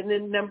us? And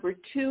then number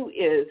 2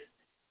 is,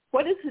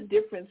 what is the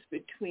difference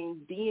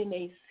between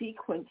DNA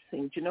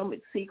sequencing,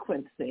 genomic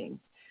sequencing,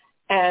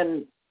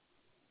 and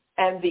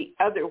the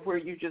other where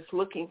you're just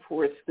looking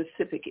for a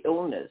specific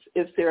illness?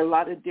 Is there a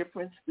lot of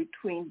difference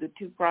between the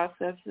two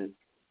processes?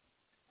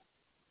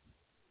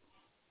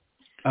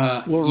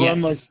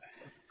 Yes.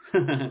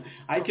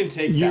 I can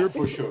take that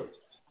for sure.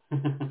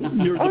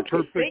 You're the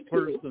perfect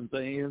person to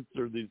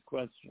answer these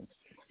questions.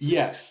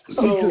 Yes.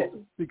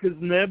 So because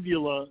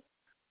nebula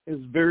is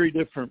very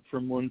different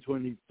from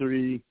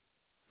 123,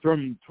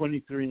 from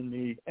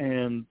 23andMe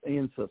and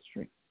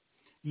Ancestry.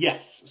 Yes.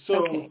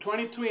 So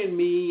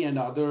 23andMe and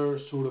other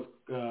sort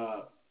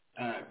of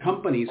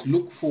companies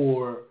look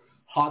for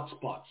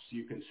hotspots,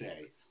 you can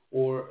say,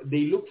 or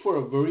they look for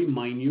a very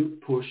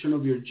minute portion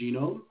of your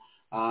genome,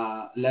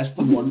 less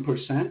than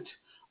 1%.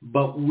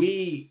 But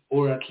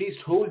or at least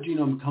whole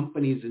genome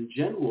companies in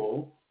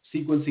general,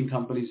 sequencing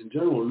companies in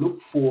general, look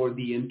for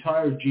the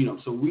entire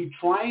genome. So we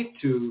try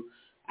to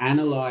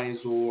analyze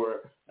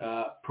or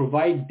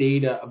provide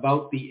data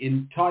about the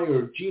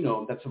entire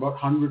genome. That's about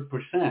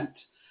 100%.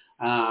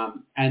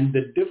 And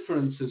the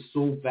difference is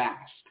so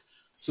vast.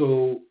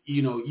 So,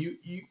 you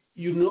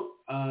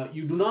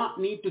do not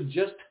need to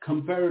just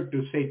compare it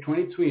to, say,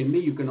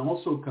 23andMe. You can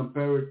also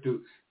compare it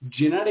to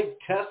genetic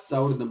tests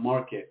out in the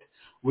market,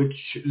 which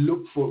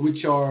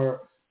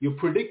are your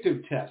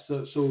predictive tests.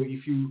 So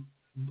if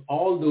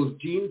all those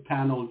gene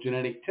panel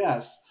genetic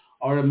tests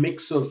are a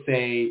mix of,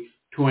 say,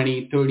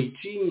 20, 30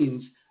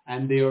 genes,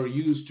 and they are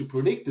used to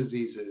predict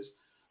diseases.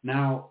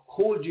 Now,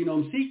 whole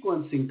genome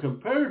sequencing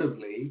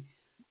comparatively,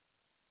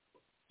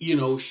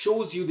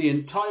 shows you the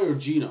entire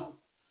genome.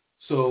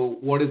 So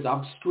what is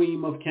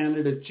upstream of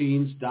candidate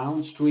genes,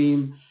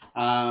 downstream,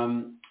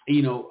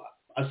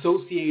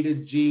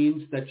 associated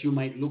genes that you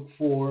might look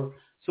for.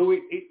 So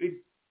it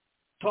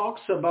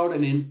talks about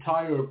an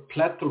entire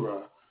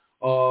plethora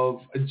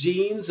of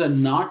genes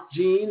and not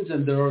genes,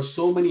 and there are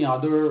so many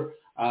other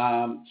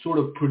sort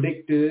of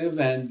predictive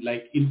and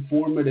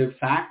informative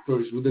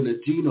factors within a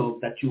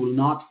genome that you will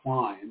not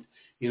find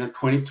in a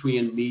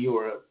 23andMe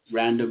or a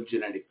random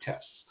genetic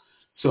test.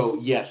 So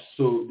yes,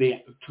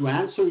 to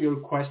answer your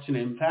question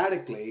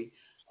emphatically,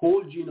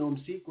 whole genome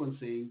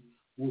sequencing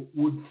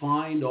would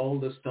find all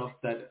the stuff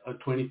that a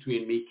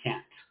 23andMe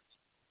can't.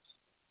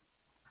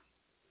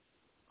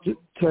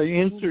 To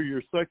answer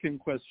your second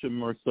question,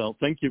 Marcel,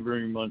 thank you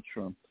very much,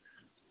 Ram.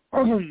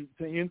 to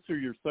answer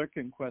your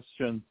second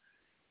question,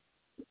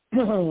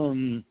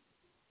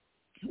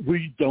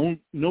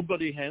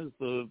 nobody has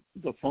the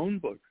phone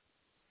book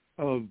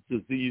of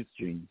disease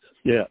genes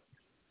yet.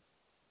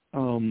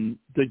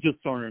 They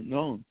just aren't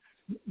known.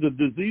 The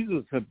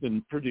diseases have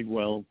been pretty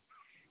well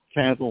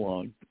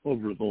cataloged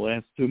over the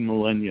last 2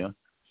 millennia,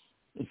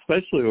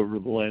 especially over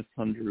the last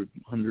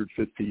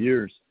 150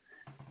 years.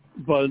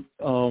 But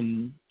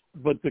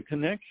the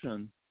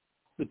connection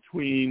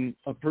between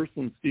a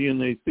person's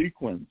DNA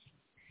sequence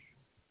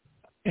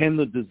and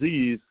the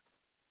disease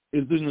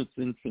is in its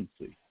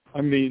infancy.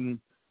 I mean,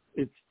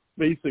 it's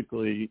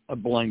basically a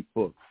blank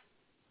book.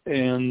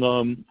 And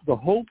the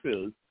hope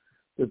is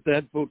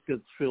that book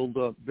gets filled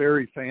up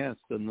very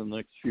fast in the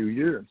next few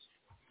years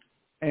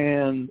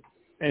and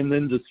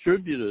then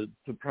distributed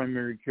to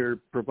primary care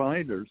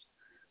providers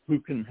who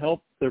can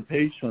help their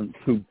patients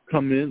who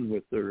come in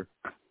with their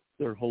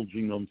whole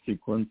genome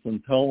sequence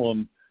and tell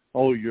them,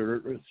 oh, you're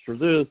at risk for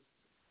this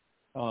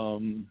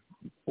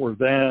or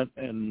that,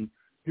 and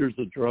here's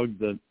a drug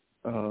that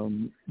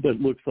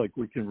looks like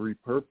we can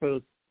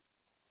repurpose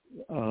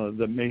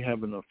that may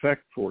have an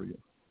effect for you.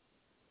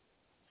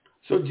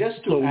 So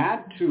just to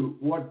add to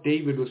what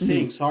David was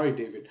saying, sorry,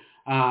 David,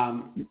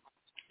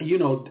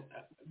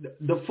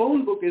 the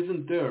phone book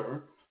isn't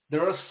there.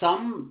 There are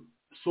some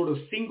sort of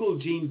single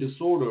gene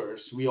disorders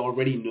we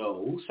already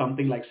know.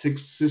 Something like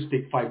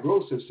cystic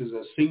fibrosis is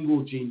a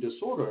single gene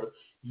disorder.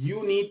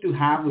 You need to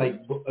have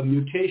like a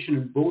mutation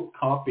in both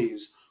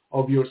copies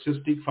of your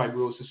cystic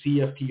fibrosis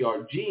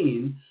CFTR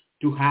gene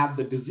to have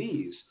the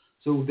disease.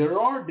 So there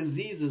are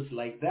diseases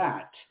like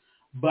that,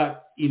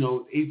 but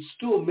it's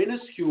still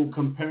minuscule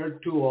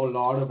compared to a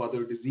lot of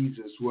other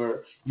diseases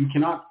where you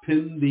cannot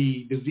pin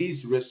the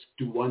disease risk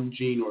to one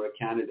gene or a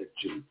candidate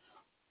gene.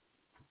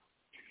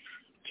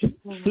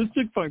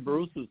 Cystic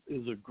fibrosis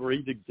is a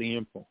great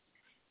example.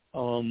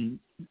 The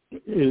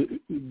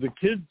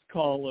kids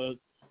call it,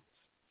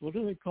 what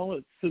do they call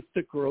it,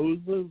 cystic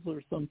roses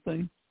or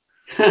something?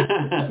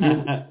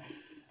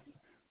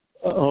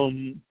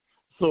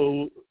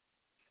 So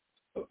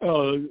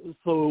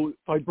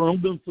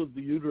fibromas of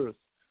the uterus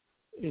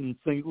in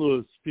St.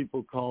 Louis,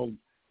 people called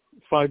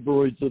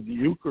fibroids of the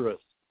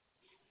Eucharist.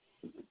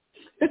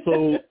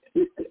 So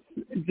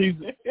these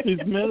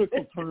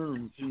medical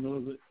terms,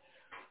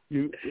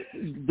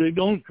 they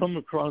don't come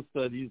across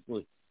that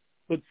easily.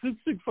 But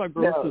cystic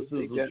fibrosis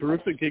is a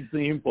terrific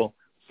example.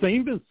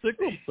 Same as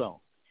sickle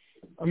cell.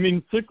 I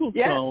mean, sickle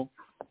cell,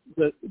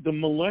 the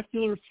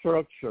molecular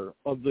structure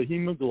of the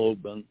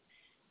hemoglobin,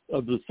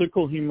 of the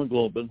sickle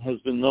hemoglobin, has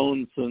been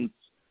known since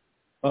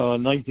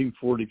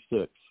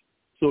 1946.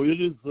 So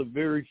it is the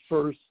very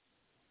first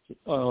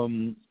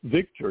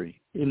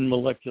victory in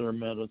molecular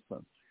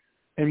medicine.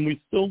 And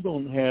we still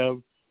don't have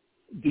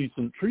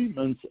decent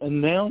treatments. And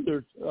now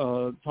they're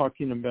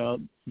talking about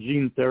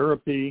gene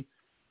therapy,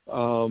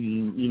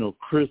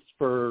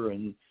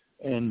 CRISPR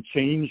and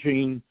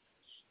changing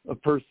a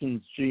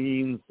person's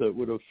genes that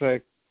would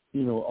affect,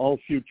 all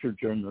future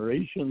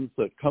generations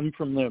that come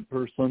from that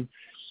person.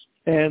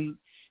 And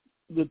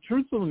the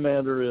truth of the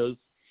matter is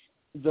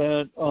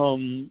that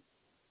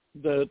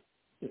that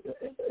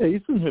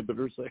ACE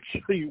inhibitors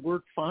actually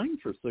work fine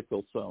for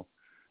sickle cell.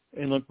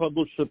 And I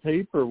published a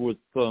paper with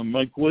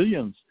Mike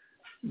Williams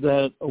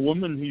that a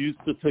woman who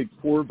used to take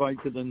 4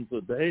 Vicodins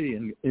a day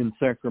in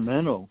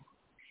Sacramento,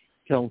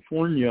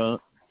 California,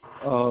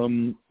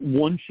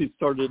 once she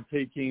started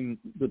taking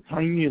the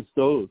tiniest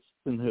dose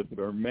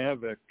inhibitor,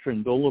 Mavic,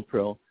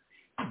 Trindolapril,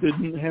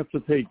 didn't have to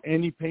take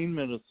any pain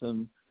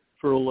medicine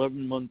for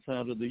 11 months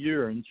out of the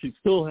year. And she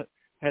still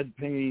had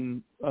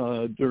pain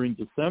during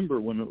December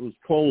when it was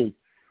cold.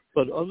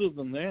 But other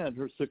than that,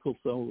 her sickle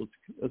cell was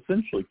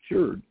essentially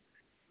cured.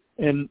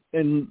 And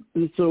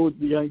so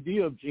the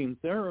idea of gene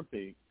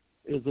therapy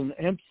is an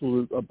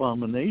absolute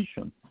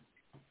abomination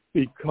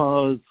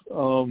because,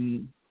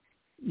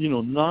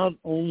 not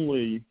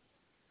only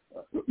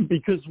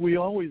because we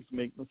always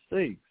make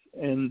mistakes.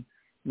 And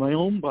my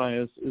own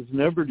bias is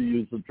never to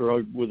use a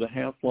drug with a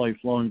half-life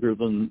longer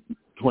than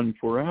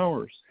 24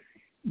 hours.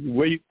 You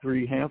wait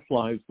 3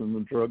 half-lives and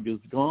the drug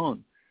is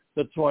gone.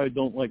 That's why I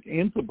don't like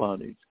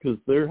antibodies, because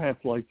their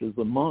half-life is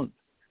a month.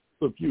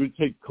 So if you would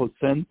take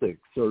Cosentyx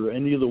or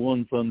any of the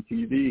ones on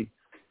TV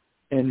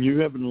and you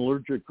have an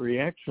allergic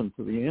reaction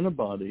to the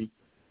antibody,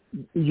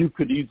 you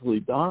could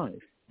easily die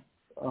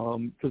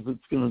because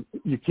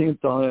you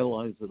can't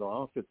dialyze it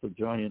off. It's a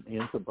giant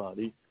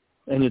antibody,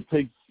 and it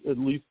takes at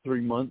least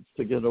 3 months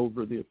to get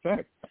over the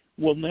effect.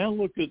 Well, now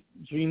look at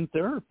gene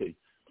therapy.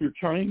 You're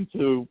trying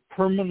to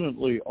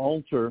permanently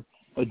alter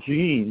a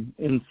gene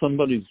in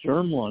somebody's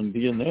germline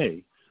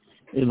DNA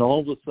in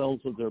all the cells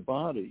of their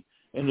body.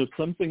 And if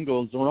something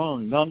goes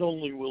wrong, not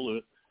only will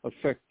it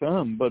affect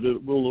them, but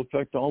it will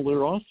affect all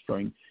their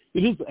offspring.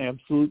 It is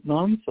absolute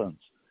nonsense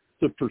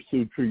to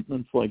pursue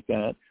treatments like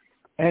that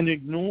and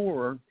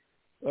ignore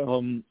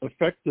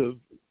effective,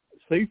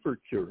 safer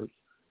cures,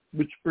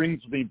 which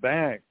brings me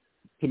back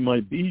to my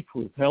beef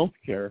with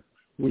healthcare.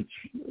 which,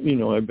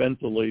 I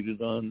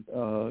ventilated on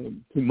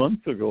 2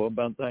 months ago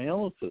about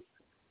dialysis.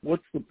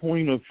 What's the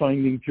point of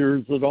finding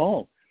cures at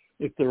all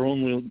if they're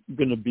only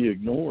going to be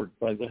ignored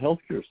by the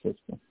healthcare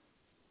system?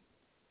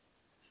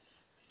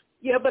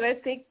 Yeah, but I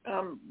think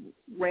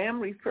Ram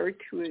referred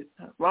to it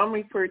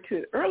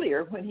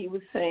earlier when he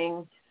was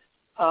saying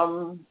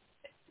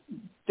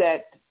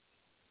that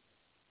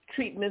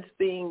treatments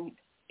being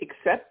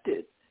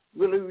accepted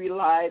really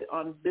relied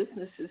on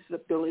businesses'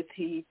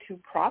 ability to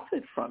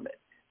profit from it.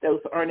 Those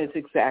aren't his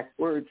exact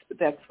words, but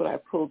that's what I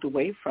pulled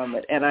away from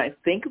it. And I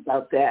think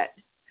about that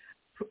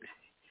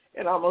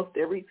in almost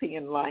everything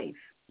in life.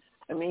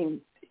 I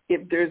mean,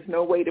 if there's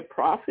no way to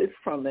profit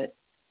from it,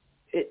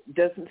 it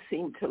doesn't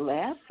seem to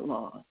last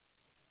long.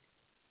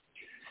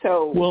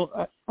 So,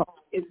 well,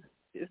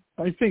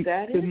 I think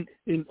that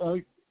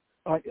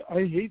I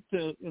hate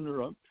to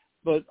interrupt,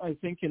 but I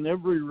think in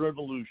every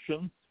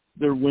revolution,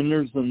 there are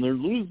winners and there are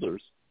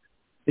losers.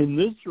 In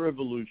this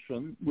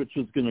revolution, which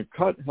is going to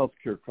cut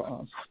healthcare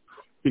costs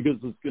because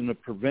it's going to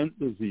prevent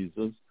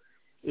diseases,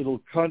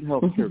 it'll cut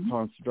healthcare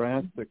costs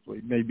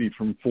drastically, maybe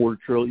from $4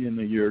 trillion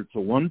a year to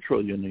 $1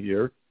 trillion a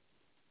year.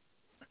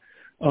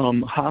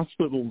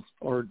 Hospitals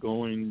are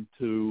going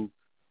to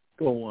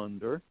go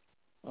under,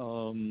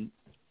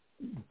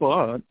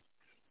 but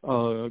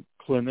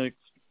clinics,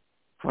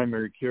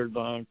 primary care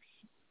docs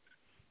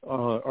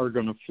are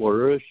going to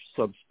flourish.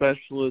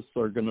 Subspecialists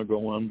are going to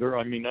go under.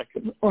 I mean,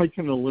 I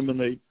can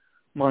eliminate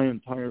my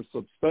entire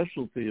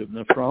subspecialty of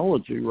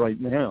nephrology right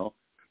now.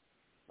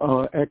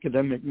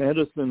 Academic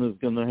medicine is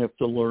going to have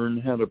to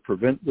learn how to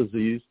prevent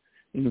disease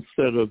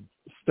instead of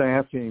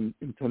staffing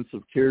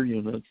intensive care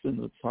units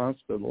in its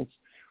hospitals.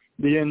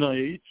 The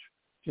NIH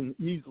can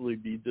easily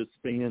be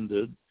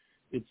disbanded.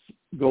 Its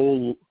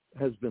goal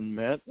has been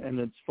met, and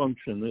its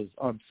function is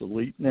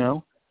obsolete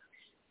now.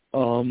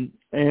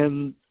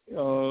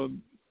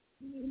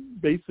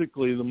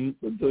 Basically,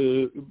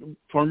 the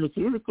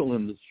pharmaceutical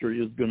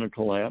industry is going to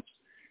collapse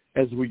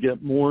as we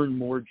get more and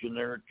more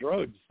generic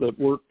drugs that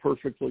work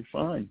perfectly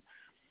fine.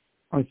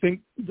 I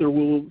think there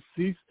will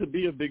cease to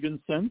be a big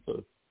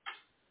incentive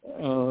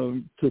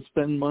to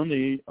spend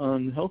money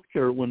on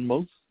healthcare when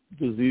most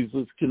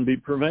diseases can be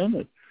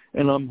prevented.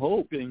 And I'm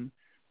hoping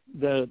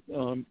that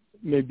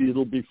maybe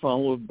it'll be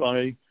followed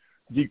by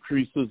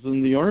decreases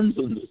in the arms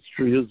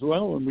industry as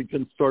well, and we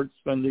can start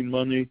spending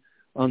money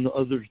on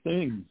other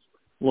things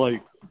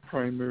like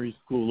primary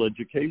school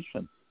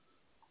education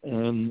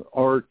and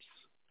arts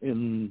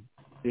in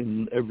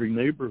every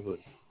neighborhood,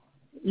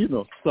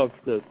 stuff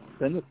that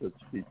benefits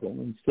people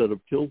instead of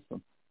kills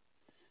them.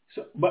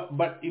 So,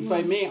 but if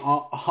I may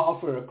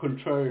offer a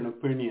contrarian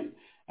opinion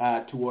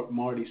to what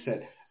Marty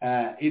said,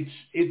 I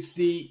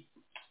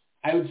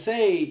would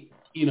say,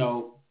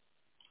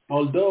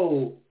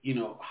 although,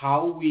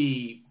 how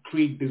we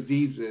treat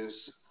diseases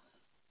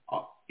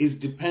is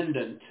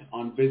dependent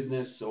on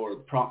business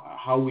or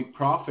how we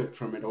profit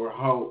from it, or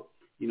how,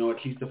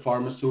 at least the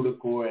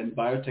pharmaceutical and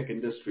biotech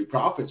industry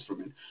profits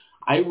from it.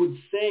 I would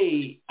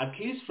say, at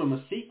least from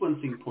a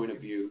sequencing point of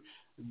view,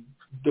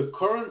 the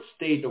current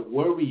state of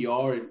where we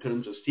are in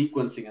terms of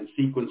sequencing and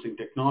sequencing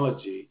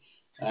technology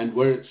and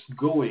where it's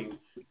going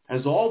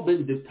has all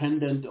been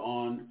dependent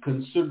on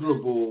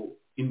considerable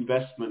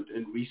investment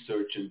in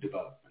research and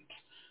development.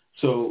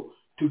 So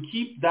to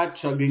keep that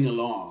chugging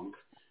along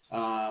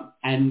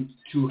and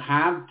to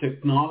have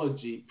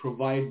technology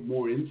provide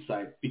more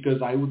insight,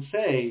 because I would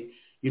say,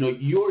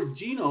 your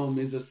genome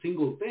is a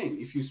single thing.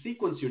 If you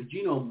sequence your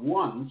genome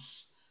once,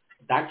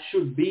 that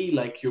should be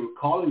like your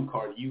calling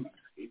card.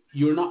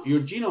 Your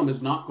genome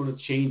is not going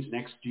to change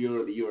next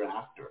year or the year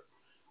after.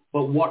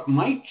 But what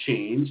might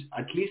change,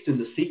 at least in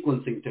the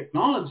sequencing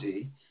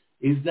technology,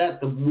 is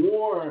that the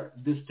more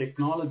this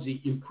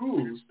technology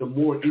improves, the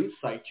more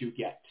insight you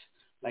get,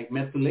 like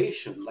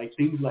methylation, like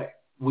things like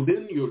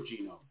within your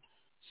genome.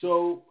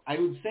 So I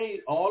would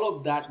say all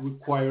of that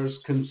requires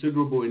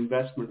considerable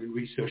investment in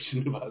research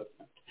and development.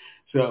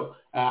 So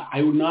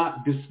I would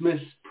not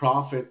dismiss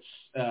profits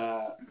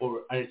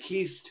or at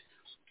least,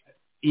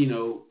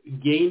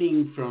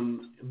 gaining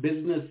from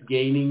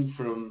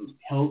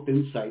health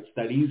insights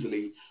that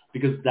easily,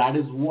 because that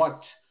is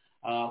what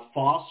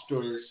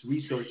fosters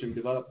research and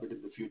development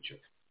in the future.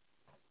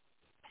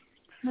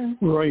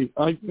 Right.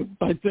 I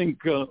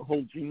think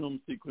whole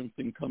genome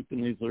sequencing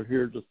companies are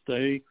here to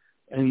stay,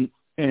 and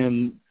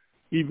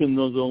even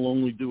though they'll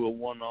only do a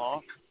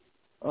one-off,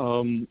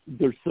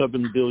 there's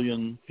 7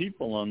 billion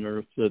people on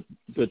Earth that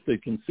they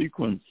can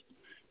sequence.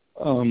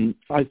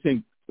 I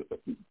think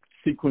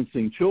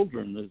sequencing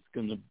children is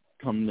going to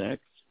come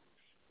next,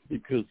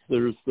 because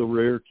there's the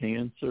rare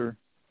cancer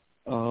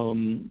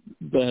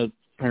that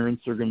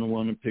parents are going to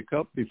want to pick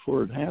up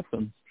before it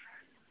happens.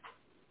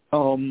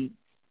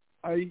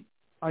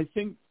 I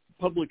think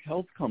public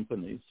health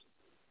companies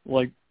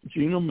like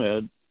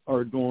Genomed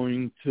are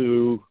going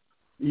to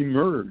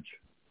emerge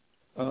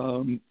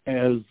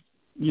as,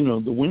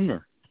 the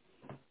winner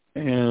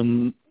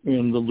and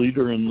the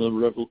leader in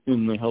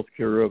the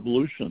healthcare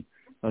revolution.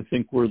 I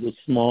think we're the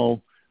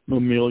small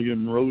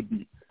mammalian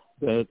rodent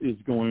that is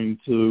going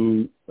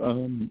to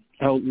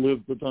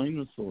outlive the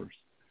dinosaurs.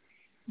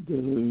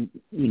 The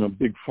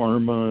big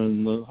pharma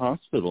and the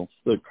hospitals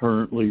that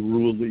currently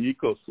rule the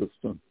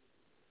ecosystem.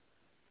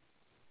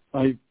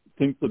 I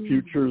think the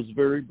future is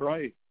very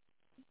bright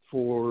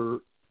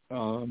for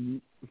a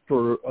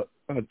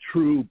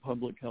true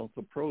public health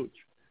approach,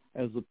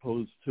 as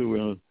opposed to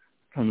a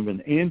kind of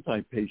an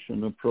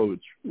anti-patient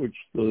approach, which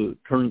the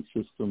current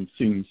system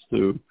seems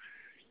to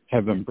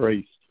have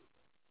embraced.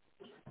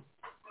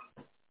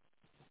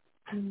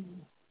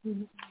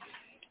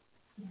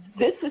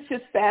 This is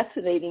just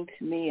fascinating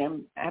to me.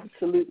 I'm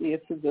absolutely a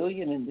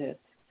civilian in this.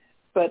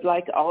 But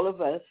like all of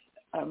us,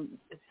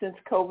 since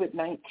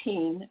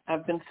COVID-19,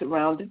 I've been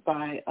surrounded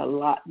by a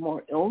lot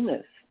more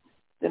illness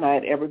than I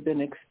had ever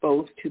been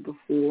exposed to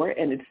before,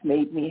 and it's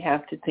made me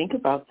have to think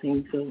about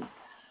things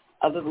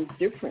a little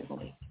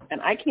differently.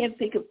 And I can't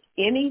think of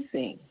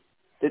anything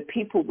that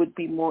people would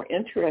be more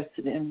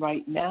interested in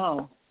right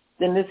now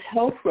than this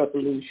health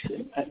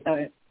revolution.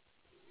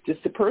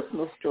 Just a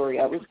personal story.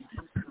 I was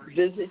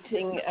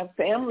visiting a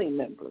family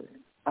member,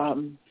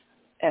 an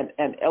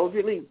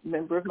elderly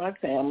member of my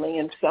family,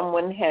 and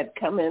someone had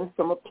come in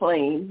from a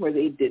plane where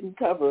they didn't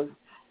cover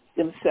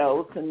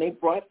themselves, and they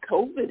brought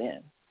COVID in.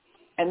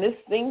 And this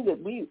thing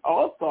that we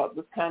all thought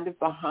was kind of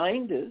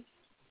behind us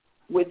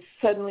was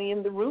suddenly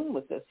in the room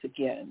with us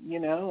again,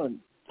 and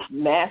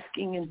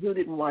masking and who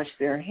didn't wash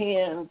their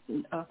hands.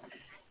 And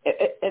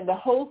the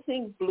whole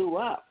thing blew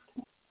up.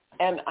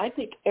 And I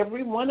think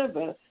every one of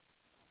us,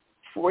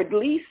 for at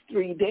least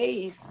 3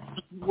 days,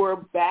 were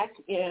back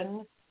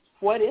in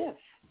what if.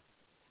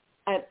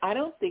 And I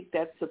don't think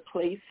that's a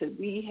place that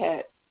we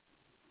had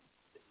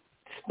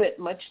spent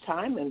much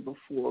time in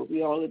before.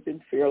 We all had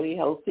been fairly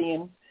healthy,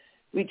 and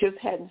we just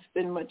hadn't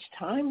spent much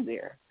time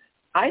there.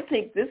 I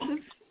think this is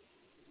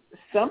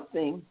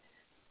something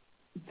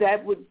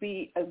that would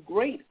be a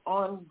great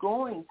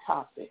ongoing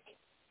topic,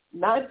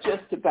 not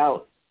just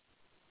about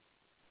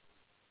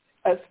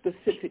a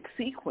specific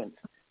sequence,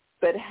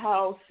 but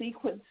how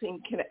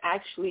sequencing can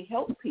actually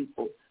help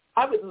people.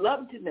 I would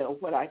love to know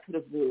what I could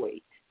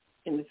avoid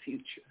in the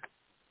future.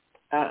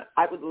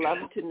 I would love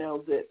to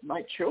know that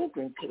my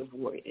children could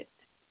avoid it.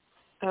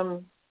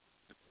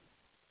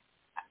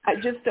 I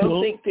just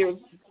don't think there's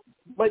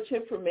much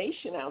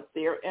information out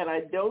there, and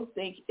I don't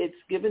think it's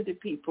given to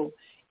people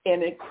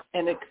in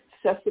an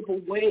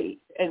accessible way.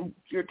 And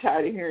you're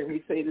tired of hearing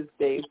me say this,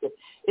 Dave, but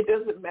it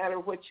doesn't matter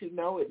what you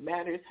know. It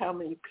matters how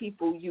many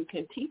people you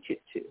can teach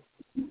it to.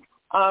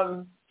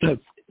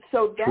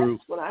 So that's true.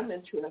 What I'm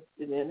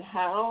interested in.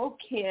 How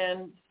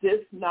can this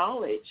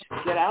knowledge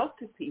get out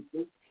to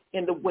people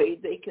in the way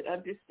they could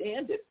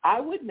understand it? I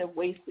wouldn't have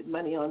wasted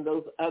money on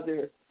those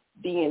other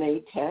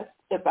DNA tests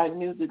if I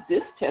knew that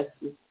this test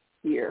was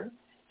here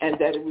and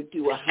that it would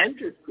do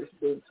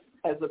 100%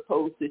 as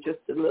opposed to just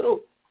a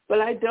little.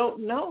 But I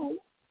don't know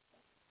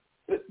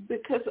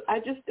because I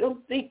just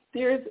don't think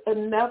there's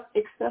enough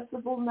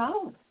accessible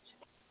knowledge.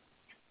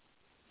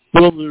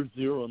 Well, there's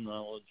zero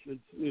knowledge.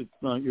 It's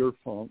not your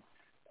fault.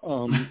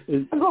 No,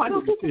 I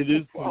don't think it's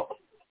your fault.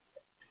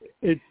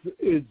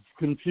 It's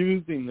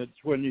confusing that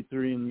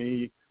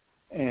 23andMe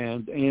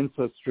and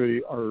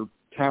Ancestry are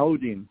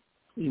touting,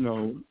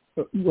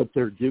 what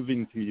they're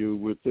giving to you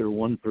with their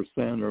 1%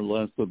 or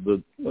less of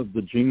the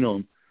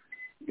genome.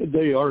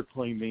 They are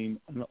claiming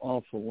an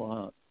awful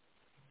lot,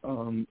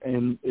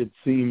 and it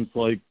seems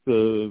like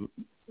the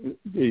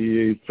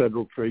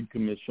Federal Trade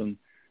Commission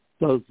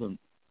doesn't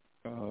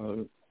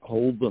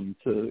hold them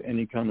to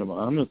any kind of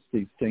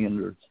honesty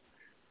standards.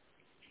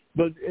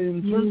 But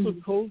in terms of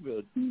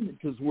COVID,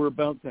 because we're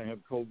about to have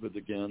COVID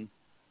again,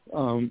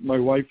 my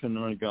wife and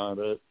I got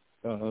it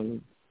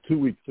 2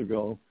 weeks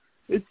ago.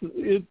 It's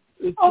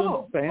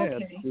a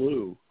bad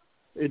flu.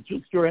 It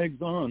just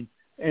drags on.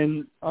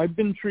 And I've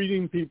been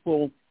treating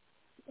people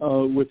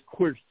with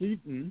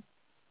quercetin,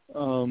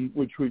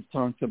 which we've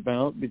talked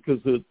about, because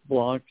it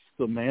blocks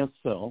the mast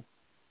cell.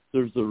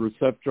 There's a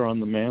receptor on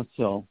the mast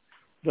cell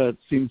that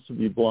seems to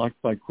be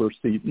blocked by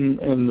quercetin,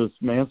 and this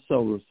mast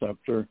cell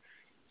receptor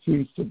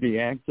seems to be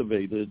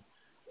activated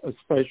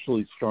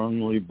especially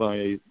strongly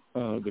by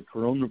the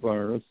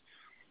coronavirus.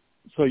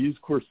 So I use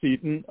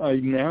quercetin. I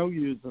now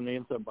use an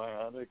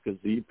antibiotic, a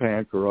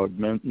Z-Pak or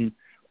Augmentin,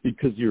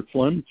 because your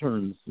phlegm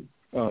turns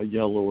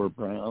yellow or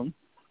brown,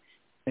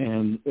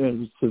 and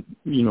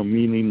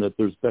meaning that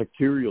there's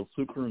bacterial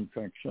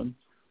superinfection.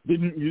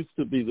 Didn't used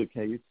to be the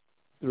case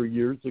 3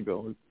 years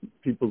ago.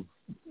 People's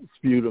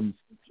sputum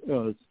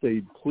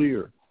stayed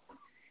clear.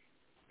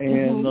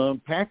 And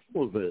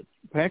Paxlovid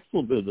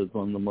is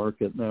on the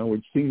market now,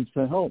 which seems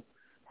to help.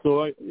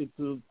 So it's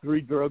a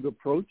 3-drug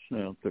approach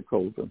now to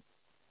COVID.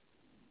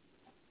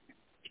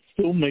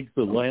 Still makes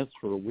it last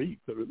for a week,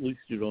 but at least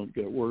you don't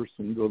get worse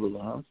and go to the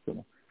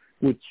hospital,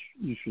 which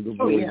you should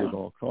avoid at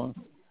all costs.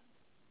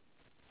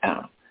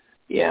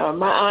 Yeah,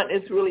 my aunt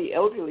is really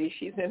elderly.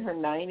 She's in her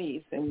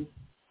 90s, and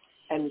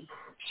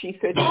she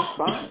said she's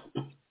fine.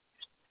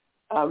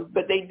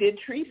 But they did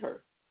treat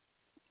her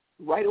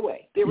right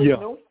away. There was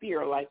no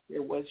fear like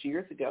there was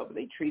years ago, but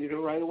they treated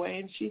her right away,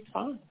 and she's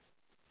fine.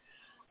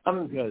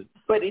 Good.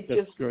 But it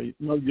That's just great.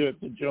 No, you have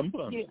to jump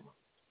on it.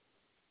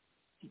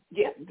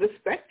 Yeah, the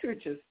specter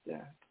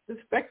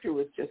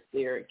was just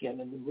there again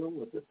in the room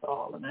with us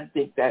all, and I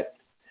think that's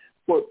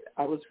what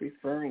I was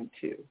referring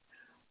to.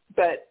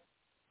 But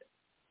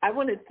I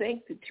want to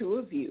thank the two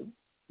of you.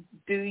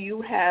 Do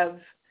you have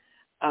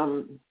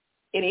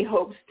any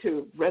hopes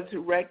to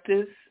resurrect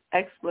this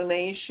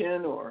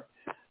explanation, or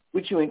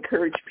would you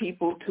encourage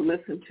people to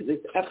listen to this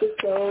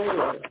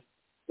episode,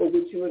 or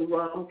would you and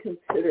Ram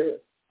consider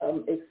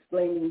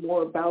explaining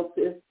more about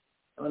this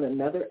on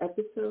another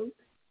episode?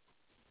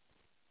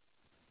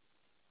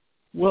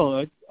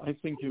 Well, I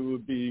think it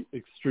would be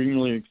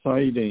extremely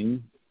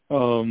exciting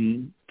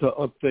to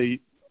update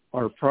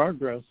our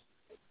progress,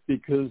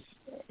 because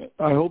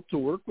I hope to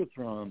work with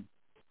Ram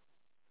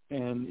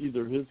and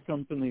either his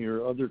company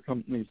or other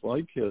companies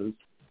like his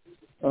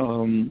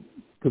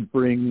to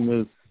bring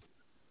this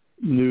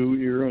new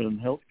era in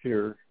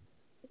healthcare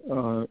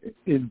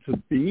into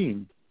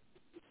being.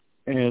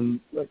 And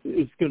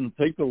it's going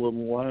to take a little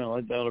while.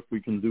 I doubt if we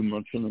can do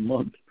much in a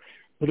month.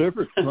 But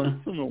every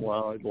once in a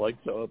while, I'd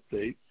like to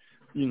update,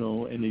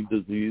 any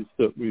disease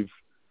that we've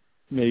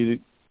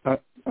made.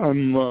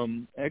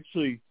 I'm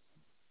actually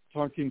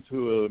talking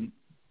to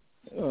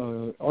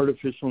a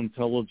artificial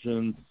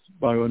intelligence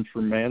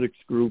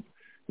bioinformatics group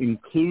in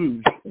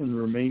Cluj in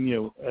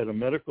Romania at a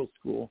medical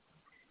school,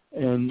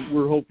 and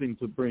we're hoping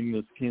to bring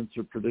this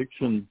cancer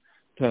prediction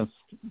test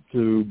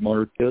to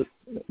market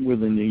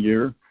within a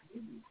year.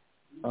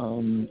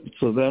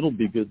 So that'll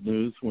be good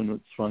news when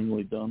it's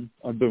finally done.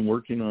 I've been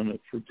working on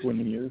it for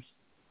 20 years.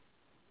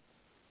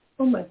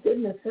 Oh, my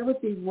goodness, that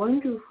would be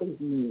wonderful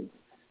news.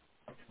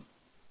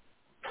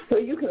 So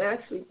you can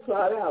actually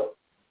plot out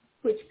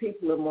which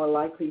people are more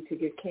likely to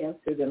get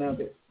cancer than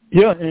others.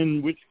 Yeah,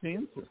 and which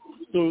cancer.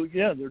 So,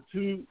 yeah, there are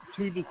two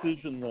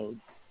decision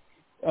nodes.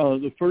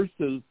 The first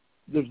is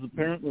there's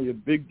apparently a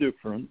big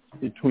difference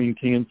between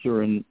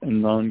cancer and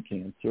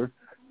non-cancer,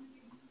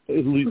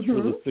 at least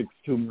for the 6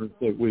 tumors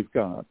that we've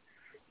got.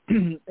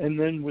 And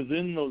then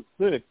within those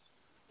 6,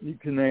 you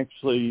can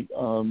actually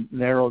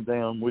narrow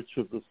down which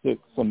of the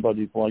 6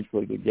 somebody's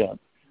likely to get.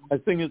 I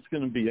think it's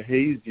going to be a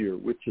hazier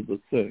which of the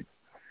 6.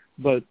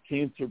 But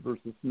cancer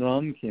versus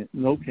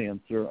no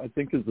cancer, I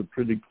think, is a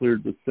pretty clear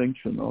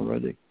distinction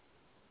already.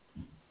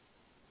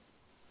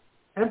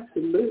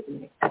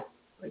 Absolutely.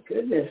 My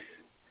goodness.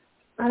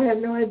 I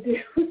had no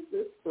idea what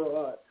this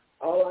was.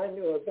 All I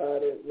knew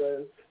about it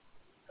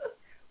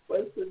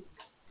was the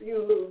few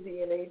little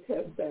DNA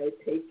tests I had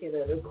taken.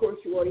 And, of course,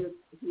 you always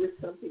hear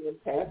something in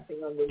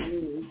passing on the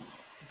news.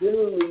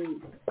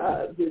 Generally,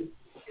 it's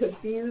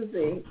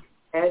confusing,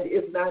 and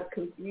if not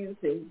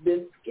confusing,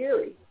 then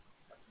scary.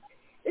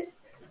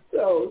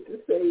 So to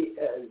say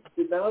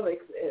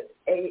genomics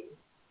and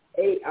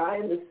AI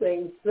in the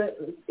same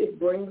sentence, it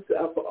brings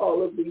up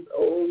all of these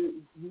old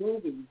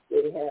movies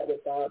they had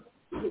about,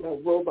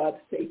 robots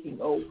taking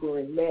over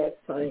and mad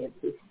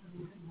scientists,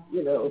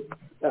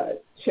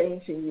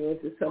 changing you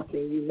into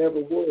something you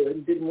never were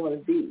and didn't want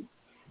to be.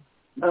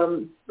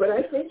 But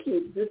I thank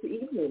you this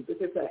evening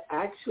because I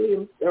actually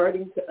am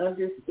starting to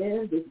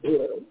understand this a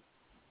little,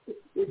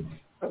 which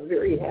I'm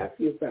very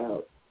happy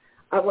about.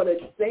 I want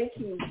to thank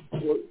you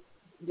for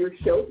your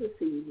show this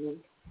evening.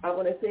 I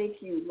want to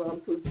thank you,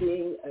 Ram, for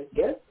being a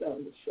guest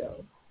on the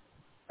show.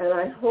 And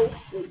I hope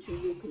that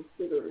you will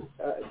consider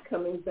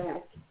coming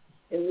back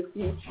in the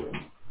future.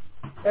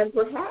 And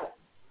perhaps,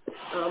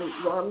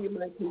 Ram, you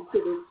might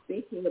consider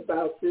speaking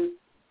about this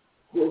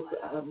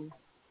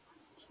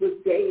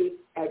with Dave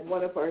at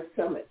one of our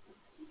summits.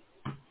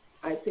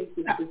 I think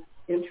this is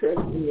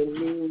interesting and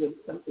new and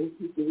something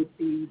people would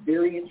be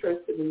very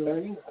interested in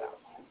learning about.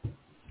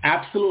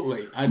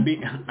 Absolutely, I'd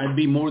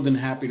be more than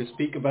happy to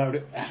speak about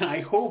it. And I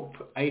hope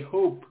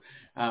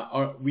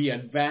we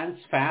advance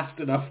fast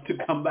enough to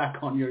come back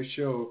on your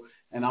show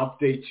and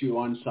update you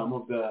on some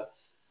of the,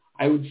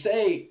 I would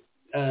say,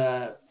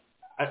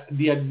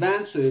 the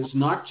advances,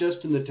 not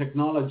just in the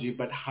technology,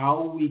 but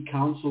how we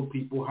counsel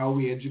people, how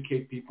we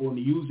educate people in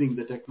using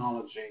the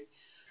technology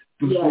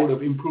to sort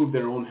of improve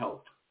their own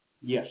health.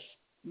 Yes.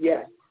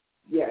 Yes,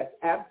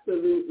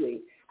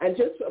 absolutely. And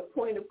just a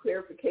point of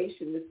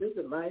clarification, this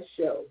isn't my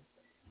show.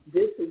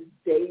 This is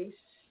Dave's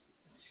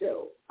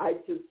show. I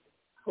just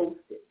host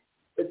it.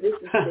 But this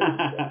is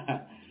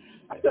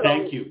Dave's show.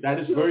 Thank you. That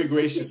is very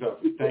gracious of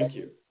you. Thank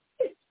you.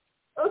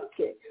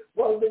 Okay.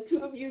 Well, the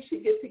two of you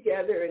should get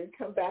together and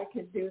come back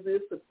and do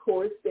this. Of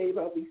course, Dave,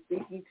 I'll be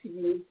speaking to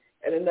you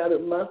in another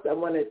month. I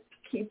want to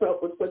keep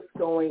up with what's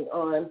going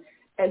on.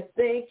 And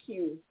thank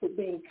you for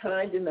being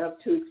kind enough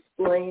to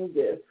explain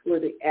this where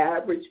the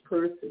average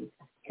person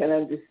can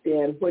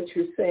understand what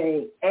you're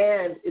saying,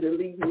 and it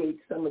alleviates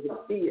some of the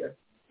fear.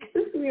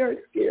 Because we aren't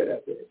scared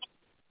of it.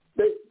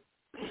 But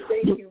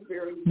thank you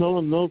very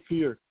much. No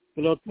fear.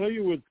 But I'll tell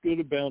you what's good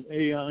about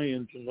AI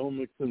and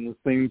genomics in the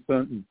same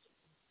sentence.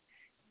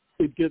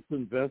 It gets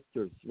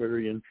investors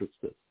very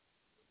interested.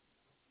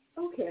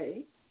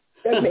 Okay.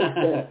 That makes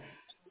sense.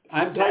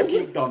 I'm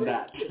taking on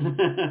that.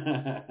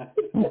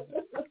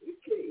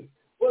 Okay.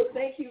 Well,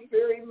 thank you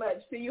very much. much.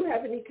 Do you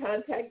have any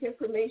contact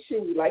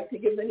information you'd like to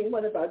give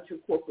anyone about your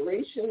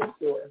corporations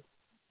or?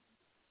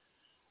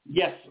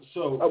 Yes.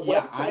 So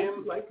I am.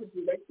 You'd like to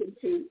direct them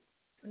to?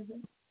 Mm-hmm.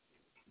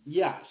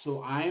 Yeah. So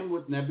I am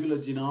with Nebula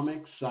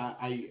Genomics.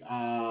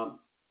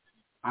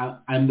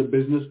 I'm the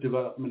business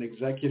development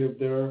executive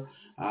there.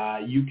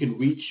 You can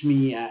reach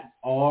me at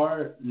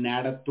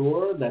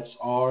rnadathur, that's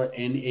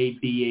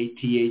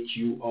RNADATHUR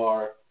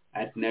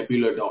at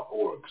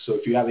nebula.org. So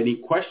if you have any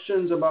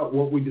questions about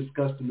what we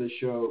discussed in the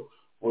show,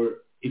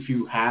 or if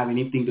you have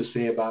anything to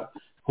say about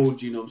whole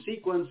genome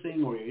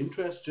sequencing, or you're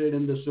interested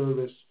in the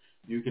service,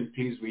 you can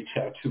please reach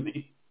out to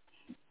me.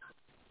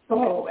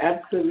 Oh,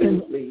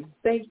 absolutely.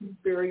 Thank you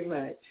very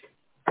much.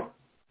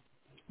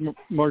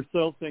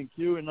 Marcel, thank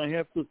you. And I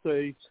have to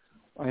say,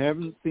 I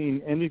haven't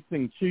seen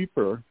anything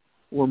cheaper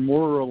or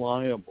more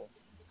reliable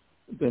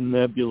than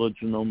Nebula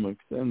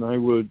Genomics. And I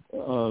would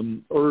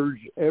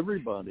urge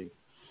everybody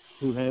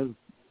who has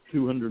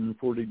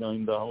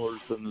 $249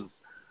 and is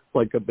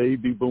like a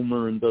baby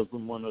boomer and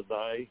doesn't want to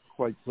die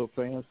quite so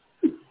fast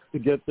to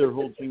get their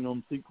whole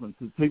genome sequence.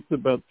 It takes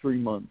about 3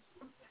 months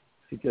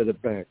to get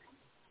it back.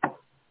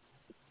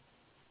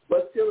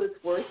 But still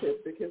it's worth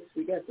it because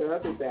we got the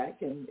other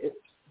back and it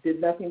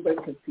did nothing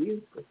but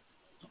confuse us.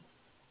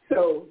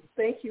 So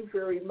thank you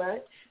very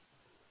much.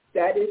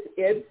 That is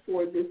it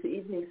for this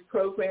evening's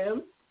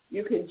program.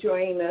 You can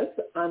join us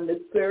on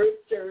the third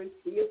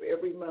Thursday of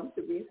every month.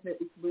 The reason it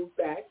was moved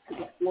back to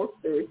the fourth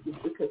Thursday is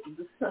because of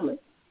the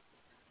summit.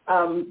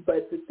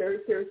 But the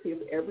third Thursday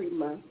of every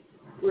month,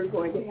 we're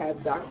going to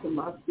have Dr.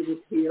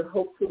 Moskowitz here,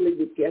 hopefully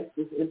with guests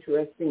as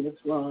interesting as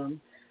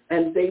Ram,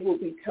 and they will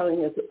be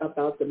telling us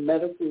about the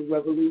medical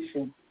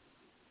revolution.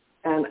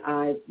 And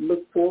I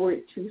look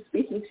forward to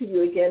speaking to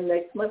you again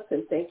next month,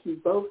 and thank you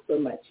both so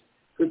much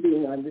for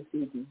being on this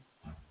evening.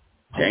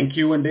 Thank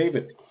you, and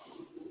David.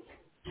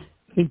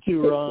 Thank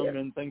you, Ram,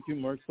 and thank you,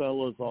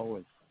 Marcel, as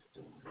always.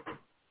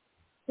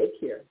 Take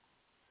care.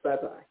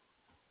 Bye-bye.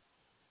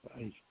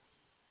 Bye.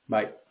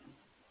 Bye.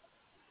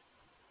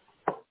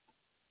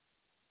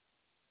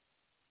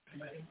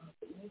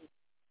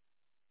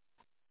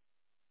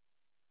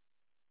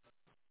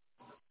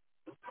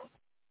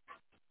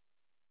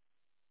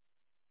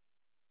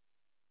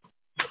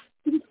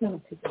 It's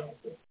not too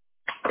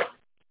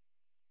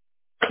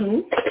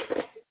bad.